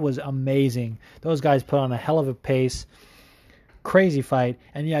 dude. That was amazing. Those guys put on a hell of a pace. Crazy fight.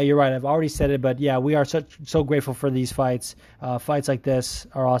 And yeah, you're right. I've already said it, but yeah, we are so grateful for these fights. Fights like this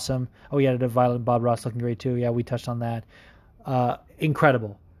are awesome. Oh, yeah, the Violent Bob Ross looking great too. Yeah, we touched on that.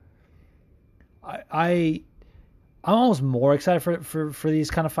 Incredible. I'm almost more excited for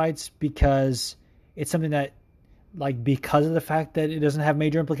these kind of fights because it's something that, like, because of the fact that it doesn't have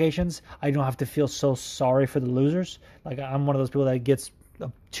major implications, I don't have to feel so sorry for the losers. Like, I'm one of those people that gets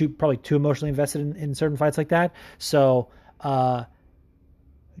probably too emotionally invested in certain fights like that. So,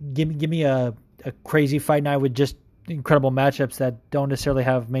 give me a crazy fight night with just incredible matchups that don't necessarily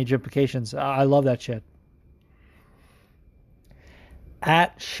have major implications. I love that shit.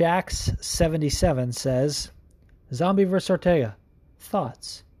 At Shax77 says, Zombie versus Ortega.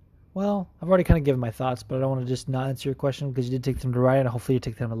 Thoughts? Well, I've already kind of given my thoughts, but I don't want to just not answer your question because you did take them to write, and hopefully you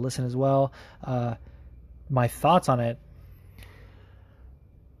take them to listen as well. My thoughts on it.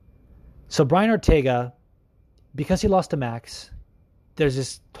 So Brian Ortega, because he lost to Max, there's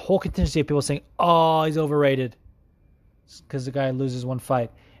this whole contingency of people saying, oh, he's overrated because the guy loses one fight.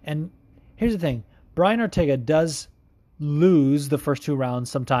 And here's the thing. Brian Ortega does lose the first 2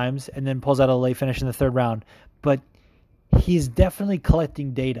 rounds sometimes and then pulls out a late finish in the 3rd round. But he's definitely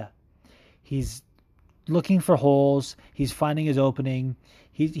collecting data. He's looking for holes. He's finding his opening.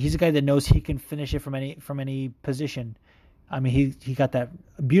 He's a guy that knows he can finish it from any position. I mean, he got that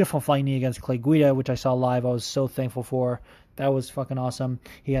beautiful flying knee against Clay Guida, which I saw live. I was so thankful for. That was fucking awesome.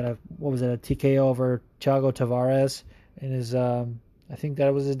 He had a TKO over Thiago Tavares in his, I think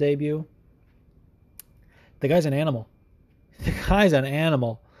that was his debut. The guy's an animal.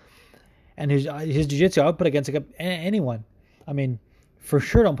 And his jiu-jitsu, I would put against anyone. I mean, for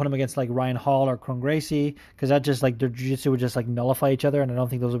sure don't put him against like Ryan Hall or Kron Gracie, because that just like their jiu-jitsu would just like nullify each other, and I don't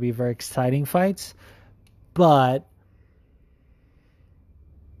think those would be very exciting fights. But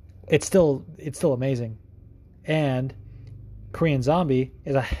it's still amazing. And Korean Zombie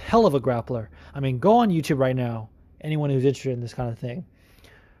is a hell of a grappler. I mean, go on YouTube right now, anyone who's interested in this kind of thing.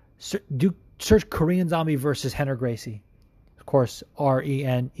 Search Korean Zombie versus Rener Gracie. Of course,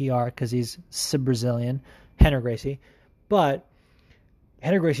 Rener, because he's Brazilian, Rener Gracie. But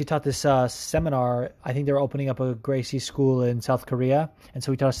Rener Gracie taught this seminar. I think they were opening up a Gracie school in South Korea. And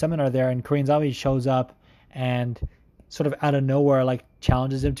so he taught a seminar there, and Korean Zombie shows up and sort of out of nowhere, like,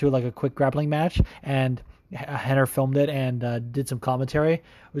 challenges him to like a quick grappling match. And Rener filmed it and did some commentary. It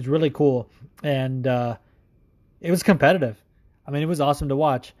was really cool. And it was competitive. I mean, it was awesome to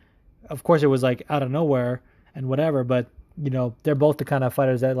watch. Of course, it was like out of nowhere and whatever, but they're both the kind of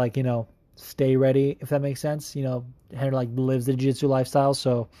fighters that like, stay ready, if that makes sense. Rener like lives the jiu-jitsu lifestyle,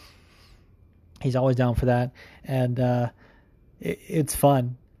 so he's always down for that. And it's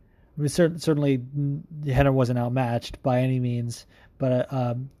fun. I mean, certainly Rener wasn't outmatched by any means, but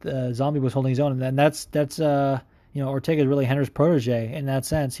Zombie was holding his own, and that's Ortega is really Rener's protege in that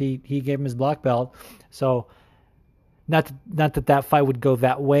sense. He gave him his black belt, so not that fight would go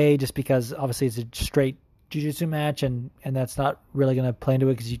that way, just because obviously it's a straight jiu-jitsu match, and that's not really going to play into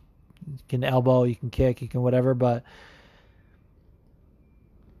it, because you can elbow, you can kick, you can whatever, but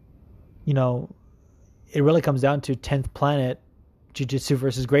it really comes down to 10th Planet Jiu-Jitsu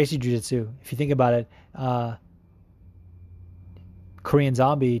versus Gracie Jiu-Jitsu. If you think about it, Korean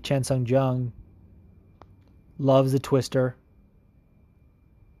Zombie, Chan Sung Jung, loves the twister.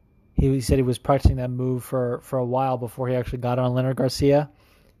 He said he was practicing that move for a while before he actually got on Leonard Garcia.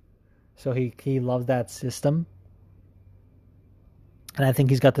 So he loves that system. And I think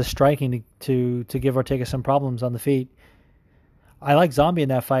he's got the striking to give Ortega some problems on the feet. I like Zombie in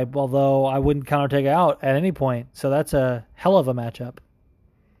that fight, although I wouldn't count Ortega out at any point. So that's a hell of a matchup.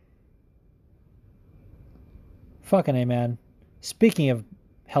 Fucking A, man. Speaking of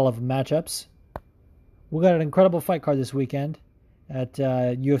hell of matchups, we got an incredible fight card this weekend at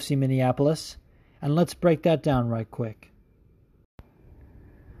UFC Minneapolis. And let's break that down right quick.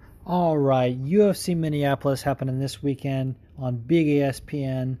 All right, UFC Minneapolis happening this weekend on Big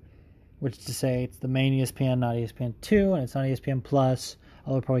ESPN, which is to say it's the main ESPN, not ESPN2, and it's on ESPN Plus.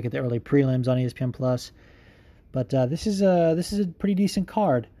 I'll probably get the early prelims on ESPN Plus, but this is a pretty decent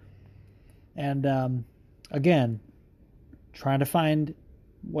card. And again, trying to find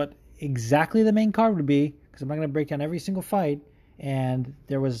what exactly the main card would be, because I'm not going to break down every single fight. And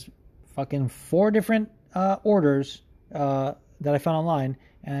there was fucking 4 different orders that I found online,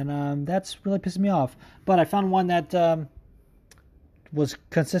 And that's really pissing me off. But I found one that was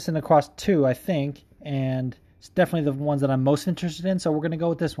consistent across two, I think, and it's definitely the ones that I'm most interested in, so we're going to go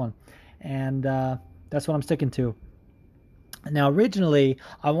with this one. And that's what I'm sticking to. Now, originally,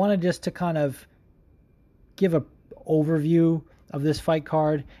 I wanted just to kind of give an overview of this fight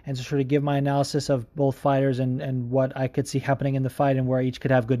card and to sort of give my analysis of both fighters and what I could see happening in the fight and where each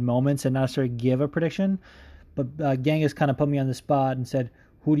could have good moments and not necessarily give a prediction. But Genghis kind of put me on the spot and said,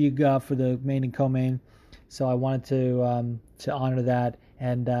 who do you got for the main and co-main? So I wanted to honor that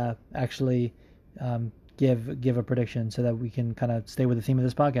and actually give a prediction so that we can kind of stay with the theme of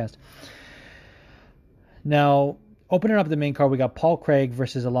this podcast. Now, opening up the main card, we got Paul Craig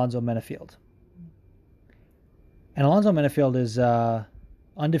versus Alonzo Menifield. And Alonzo Menifield is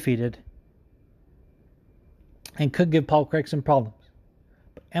undefeated and could give Paul Craig some problems.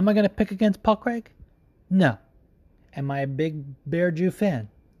 But am I going to pick against Paul Craig? No. Am I a big Bear Jew fan?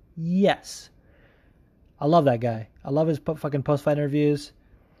 Yes. I love that guy. I love his fucking post-fight interviews.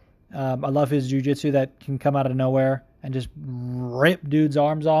 I love his jiu-jitsu that can come out of nowhere and just rip dudes'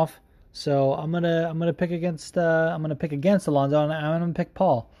 arms off. So I'm gonna pick against Alonzo, and I'm gonna pick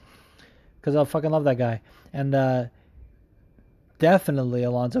Paul because I fucking love that guy. And definitely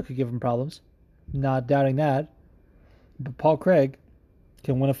Alonzo could give him problems. Not doubting that. But Paul Craig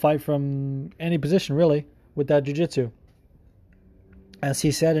can win a fight from any position, really, with that jiu-jitsu. As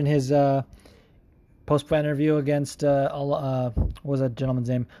he said in his post-fight interview against, what was that gentleman's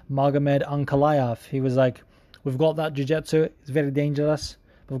name? Magomed Ankalaev. He was like, we've got that jiu-jitsu. It's very dangerous.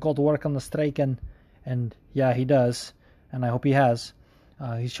 We've got to work on the striking. And yeah, he does. And I hope he has.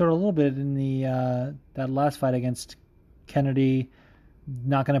 He showed a little bit in the that last fight against Kennedy.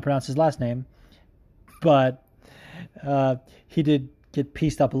 Not going to pronounce his last name, but he did get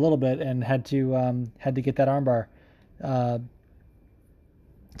pieced up a little bit and had to get that armbar.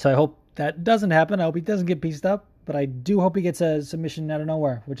 So I hope that doesn't happen. I hope he doesn't get pieced up, but I do hope he gets a submission out of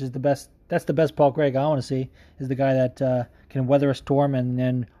nowhere, which is the best. That's the best Paul Craig I want to see, is the guy that can weather a storm and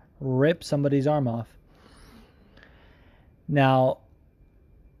then rip somebody's arm off. Now,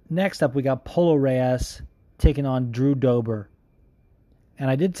 next up, we got Polo Reyes taking on Drew Dober. And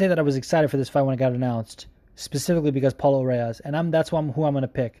I did say that I was excited for this fight when it got announced, specifically because Polo Reyes. And that's who I'm going to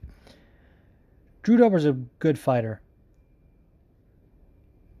pick. Drew Dober's a good fighter.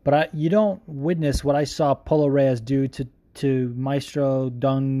 But you don't witness what I saw Polo Reyes do to Maestro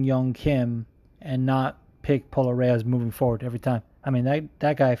Dong Young Kim and not pick Polo Reyes moving forward every time. I mean,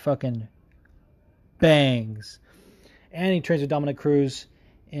 that guy fucking bangs. And he trains with Dominic Cruz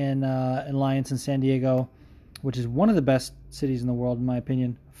in Alliance in San Diego, which is one of the best cities in the world, in my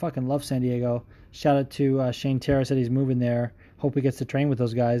opinion. Fucking love San Diego. Shout out to Shane Terra, said he's moving there. Hope he gets to train with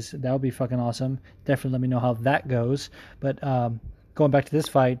those guys. That would be fucking awesome. Definitely let me know how that goes. But going back to this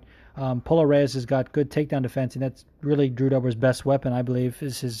fight, Polo Reyes has got good takedown defense, and that's really Drew Dober's best weapon, I believe,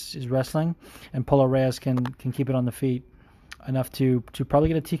 is his wrestling. And Polo Reyes can keep it on the feet enough to probably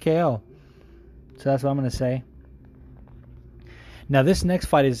get a TKO. So that's what I'm going to say. Now, this next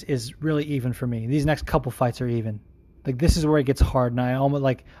fight is really even for me. These next couple fights are even. Like, this is where it gets hard. And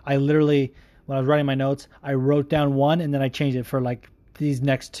I literally, when I was writing my notes, I wrote down one and then I changed it for, like, these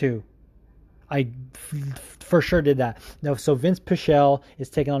next two. I for sure did that. Now, so Vince Pichel is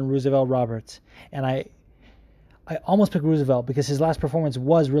taking on Roosevelt Roberts. And I almost picked Roosevelt because his last performance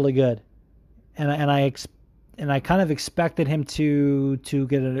was really good. And I kind of expected him to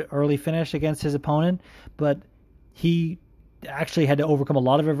get an early finish against his opponent, but he actually had to overcome a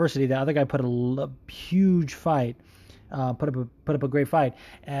lot of adversity. The other guy put a huge fight, put up a great fight,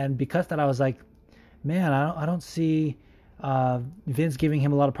 and because of that, I was like, man, I don't see Vince giving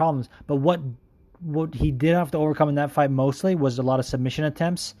him a lot of problems. But what he did have to overcome in that fight mostly was a lot of submission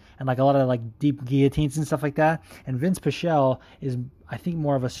attempts and like a lot of like deep guillotines and stuff like that. And Vince Pichel is, I think,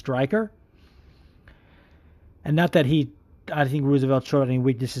 more of a striker, and not that I think Roosevelt showed any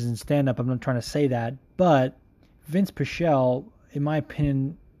weaknesses in stand-up. I'm not trying to say that, but Vince Pichel, in my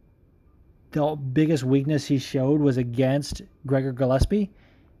opinion, the biggest weakness he showed was against Gregor Gillespie,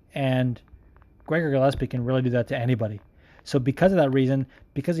 and Gregor Gillespie can really do that to anybody. So because of that reason,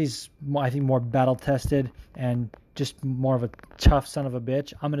 because he's, I think, more battle-tested and just more of a tough son of a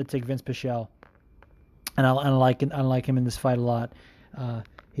bitch, I'm going to take Vince Pichel, and I like him in this fight a lot.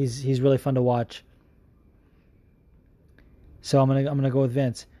 He's really fun to watch. So I'm gonna go with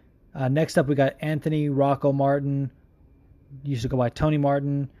Vince. Next up, we got Anthony Rocco Martin. Used to go by Tony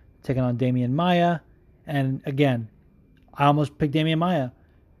Martin, taking on Damian Maia. And again, I almost picked Damian Maia.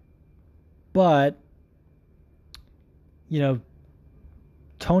 But,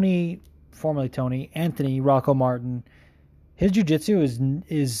 Tony, formerly Tony, Anthony Rocco Martin, his jiu-jitsu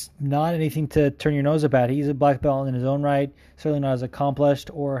is not anything to turn your nose up at. He's a black belt in his own right, certainly not as accomplished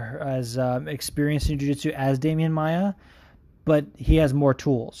or as experienced in jiu-jitsu as Damian Maia, but he has more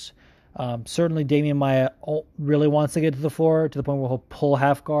tools. Certainly Damian Maia really wants to get to the floor to the point where he'll pull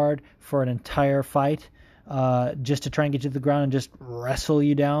half guard for an entire fight just to try and get you to the ground and just wrestle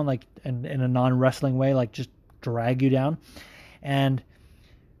you down, like in a non-wrestling way, like just drag you down. And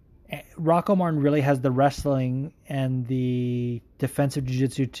Rocco Martin really has the wrestling and the defensive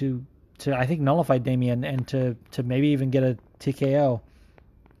jiu-jitsu to I think nullify Damian and to maybe even get a TKO.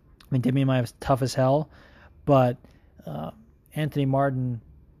 I mean, Damian Maia is tough as hell, but Anthony Martin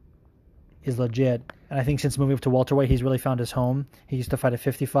is legit. And I think since moving up to welterweight, he's really found his home. He used to fight at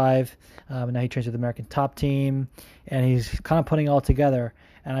 55, and now he trains with the American Top Team, and he's kind of putting it all together.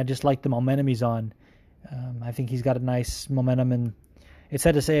 And I just like the momentum he's on. I think he's got a nice momentum, and it's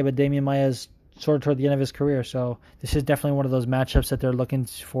sad to say, but Damian Maia is sort of toward the end of his career, so this is definitely one of those matchups that they're looking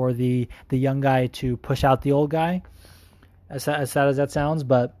for the young guy to push out the old guy, as sad as that sounds.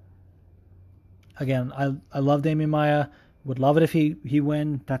 But again, I love Damian Maia. Would love it if he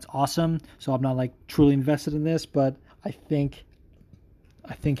win. That's awesome. So I'm not like truly invested in this, but I think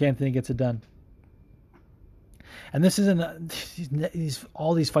Anthony gets it done. And this isn't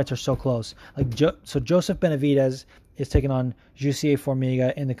all these fights are so close. Like so Joseph Benavidez is taking on Jussier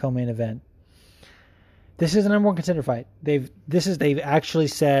Formiga in the co-main event. This is the number one contender fight. They've actually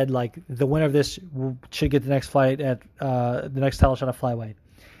said like the winner of this should get the next fight at the next title shot at flyweight,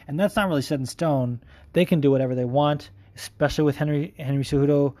 and that's not really set in stone. They can do whatever they want, especially with Henry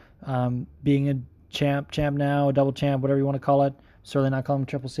Cejudo being a champ now, a double champ, whatever you want to call it. Certainly not calling him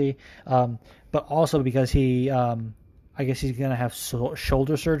Triple C, but also because he, I guess he's going to have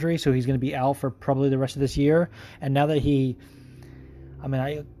shoulder surgery, so he's going to be out for probably the rest of this year. And now that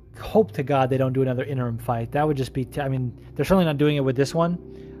I hope to God they don't do another interim fight. That would just be, they're certainly not doing it with this one,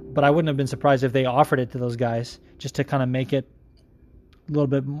 but I wouldn't have been surprised if they offered it to those guys just to kind of make it a little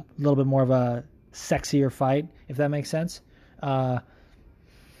bit more of a sexier fight, if that makes sense. I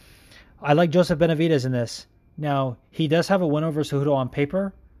like Joseph Benavidez in this. Now, he does have a win over Cejudo on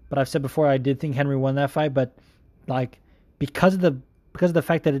paper, but I've said before I did think Henry won that fight, but like because of the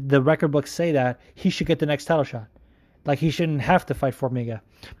fact that the record books say that, he should get the next title shot. Like he shouldn't have to fight Formiga.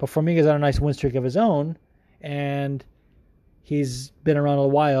 But Formiga's on a nice win streak of his own, and he's been around a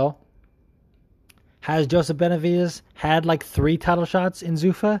while. Has Joseph Benavidez had like 3 title shots in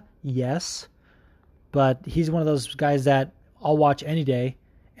Zuffa? Yes. But he's one of those guys that I'll watch any day,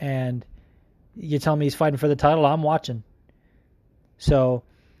 and you tell me he's fighting for the title, I'm watching. So,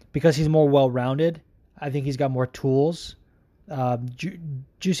 because he's more well-rounded, I think he's got more tools.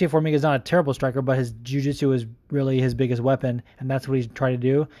 Jussier Formiga is not a terrible striker, but his jiu-jitsu is really his biggest weapon, and that's what he's trying to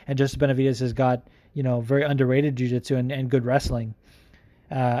do. And Joseph Benavidez has got, very underrated jiu-jitsu and good wrestling.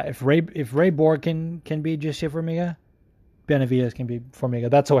 If Ray Borg can beat Jussier Formiga, Benavidez can be Formiga.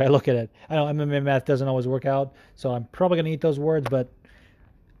 That's the way I look at it. I know MMA math doesn't always work out, so I'm probably going to eat those words, but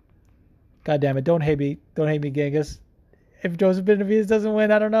God damn it, don't hate me, Genghis. If Joseph Benavidez doesn't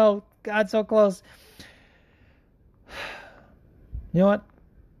win, I don't know. God, so close. You know what?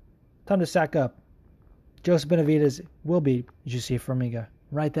 Time to sack up. Joseph Benavidez will beat Jussier Formiga.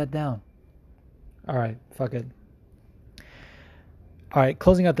 Write that down. All right, fuck it. All right,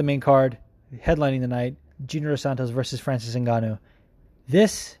 closing out the main card, headlining the night, Junior Dos Santos versus Francis Ngannou.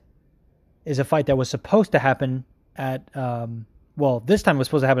 This is a fight that was supposed to happen at, this time it was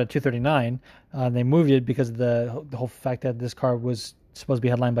supposed to happen at 239. They moved it because of the whole fact that this card was supposed to be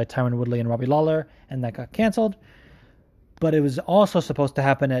headlined by Tyron Woodley and Robbie Lawler, and that got canceled. But it was also supposed to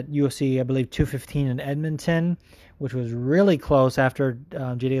happen at UFC, I believe, 215 in Edmonton, which was really close after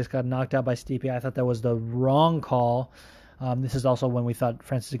JDS got knocked out by Stipe. I thought that was the wrong call. This is also when we thought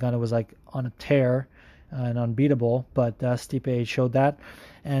Francis Ngannou was like on a tear and unbeatable, but Stipe showed that.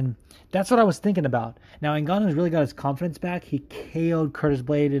 And that's what I was thinking about. Now, Ngannou's really got his confidence back. He KO'd Curtis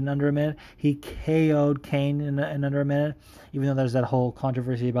Blade in under a minute. He KO'd Kane in under a minute, even though there's that whole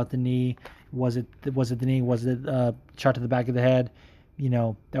controversy about the knee. Was it the knee? Was it shot to the back of the head?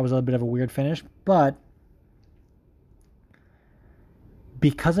 That was a little bit of a weird finish. But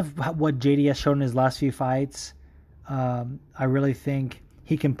because of what JDS showed in his last few fights, I really think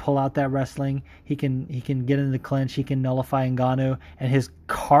he can pull out that wrestling. He can get into the clinch. He can nullify Ngannou, and his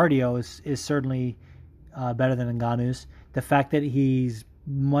cardio is certainly better than Ngannou's. The fact that he's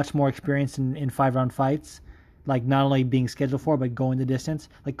much more experienced in 5-round fights, like not only being scheduled for, but going the distance.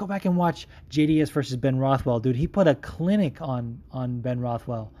 Like go back and watch JDS versus Ben Rothwell, dude. He put a clinic on Ben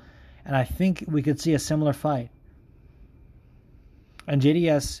Rothwell, and I think we could see a similar fight. And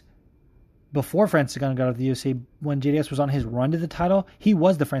JDS before Francis Ngannou got out of the UFC, when JDS was on his run to the title, he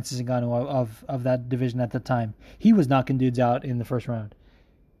was the Francis Ngannou of that division at the time. He was knocking dudes out in the first round.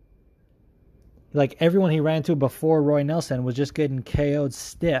 Like, everyone he ran into before Roy Nelson was just getting KO'd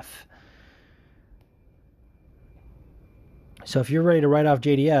stiff. So if you're ready to write off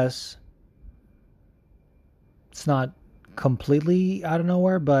JDS, it's not completely out of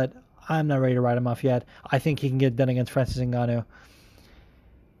nowhere, but I'm not ready to write him off yet. I think he can get done against Francis Ngannou.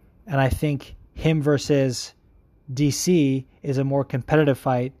 And I think him versus DC is a more competitive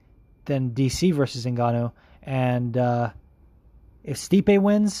fight than DC versus Ngannou. And if Stipe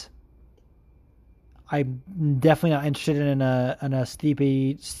wins, I'm definitely not interested in a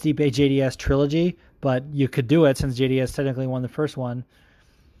Stipe JDS trilogy, but you could do it since JDS technically won the first one,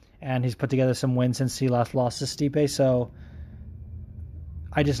 and he's put together some wins since he last lost to Stipe. So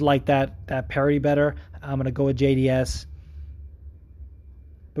I just like that parity better. I'm gonna go with JDS,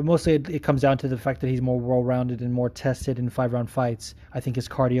 but mostly it comes down to the fact that he's more well-rounded and more tested in 5-round fights. I think his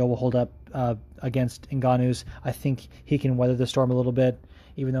cardio will hold up against Ngannou's. I think he can weather the storm a little bit,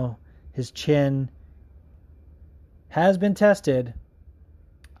 even though his chin has been tested.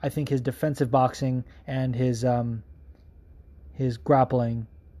 I think his defensive boxing and his grappling,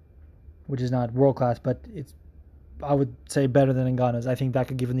 which is not world class, but it's, I would say, better than Ngannou's. I think that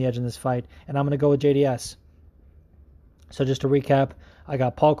could give him the edge in this fight, and I'm going to go with JDS. So just to recap, I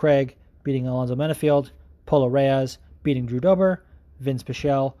got Paul Craig beating Alonzo Menafield, Polo Reyes beating Drew Dober, Vince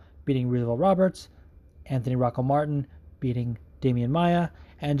Pichel beating Roosevelt Roberts, Anthony Rocco Martin beating Damian Maia,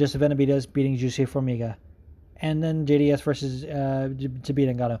 and Joseph Benavidez beating Jussier Formiga. And then JDS versus to beat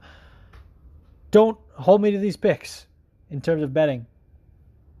Ngannou. Don't hold me to these picks in terms of betting.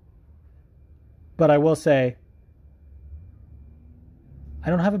 But I will say,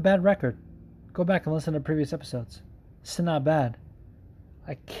 I don't have a bad record. Go back and listen to previous episodes. It's not bad.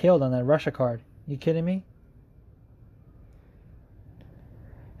 I killed on that Russia card. You kidding me?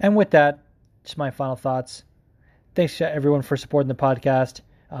 And with that, just my final thoughts. Thanks to everyone for supporting the podcast.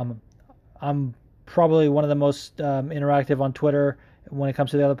 I'm probably one of the most interactive on Twitter when it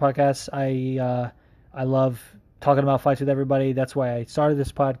comes to the other podcasts. I love talking about fights with everybody. That's why I started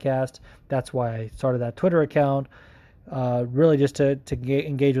this podcast. That's why I started that Twitter account. Really just to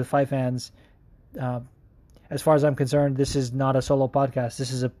engage with fight fans. As far as I'm concerned, this is not a solo podcast.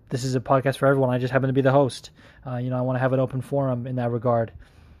 This is a podcast for everyone. I just happen to be the host. I want to have an open forum in that regard.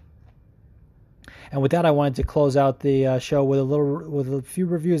 And with that, I wanted to close out the show with a few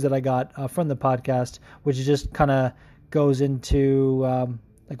reviews that I got from the podcast, which just kind of goes into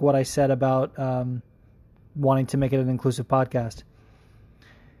like what I said about wanting to make it an inclusive podcast.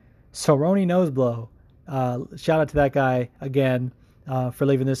 So Roni Noseblow, shout out to that guy again for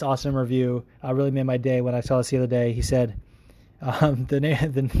leaving this awesome review. Really made my day when I saw this the other day. He said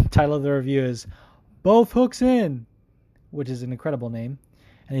the title of the review is "Both Hooks In," which is an incredible name,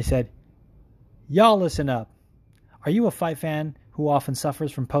 and he said, "Y'all listen up. Are you a fight fan who often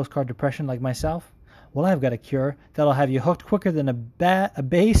suffers from postcard depression like myself? Well, I've got a cure that'll have you hooked quicker than a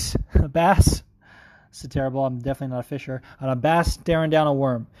bass. So terrible, I'm definitely not a fisher. On a bass staring down a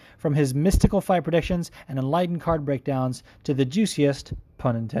worm. From his mystical fight predictions and enlightened card breakdowns to the juiciest,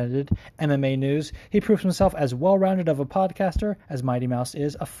 pun intended, MMA news, he proves himself as well-rounded of a podcaster as Mighty Mouse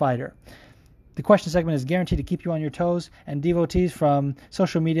is a fighter. The question segment is guaranteed to keep you on your toes, and devotees from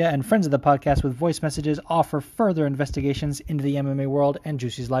social media and friends of the podcast with voice messages offer further investigations into the MMA world and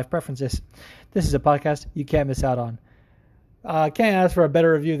Juicy's life preferences. This is a podcast you can't miss out on. Can't ask for a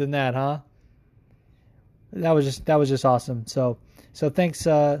better review than that, huh? That was just awesome. So thanks,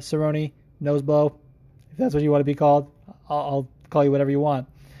 Cerrone Noseblow, if that's what you want to be called. I'll call you whatever you want.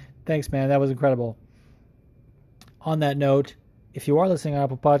 Thanks, man. That was incredible. On that note, if you are listening on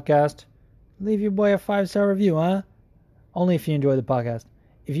Apple Podcast, leave your boy a 5-star review, huh? Only if you enjoy the podcast.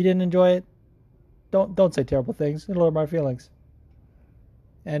 If you didn't enjoy it, don't say terrible things. It'll hurt my feelings.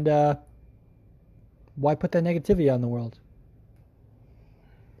 And why put that negativity out in the world?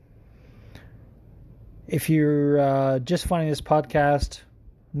 If you're just finding this podcast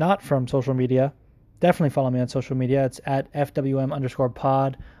not from social media, definitely follow me on social media. It's at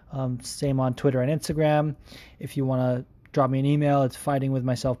FWM_pod. Same on Twitter and Instagram. If you want to drop me an email, it's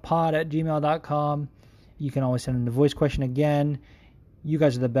fightingwithmyselfpod@gmail.com. You can always send in the voice question again. You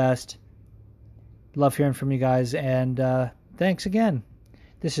guys are the best. Love hearing from you guys, and thanks again.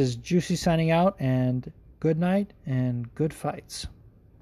 This is Juicy signing out, and good night and good fights.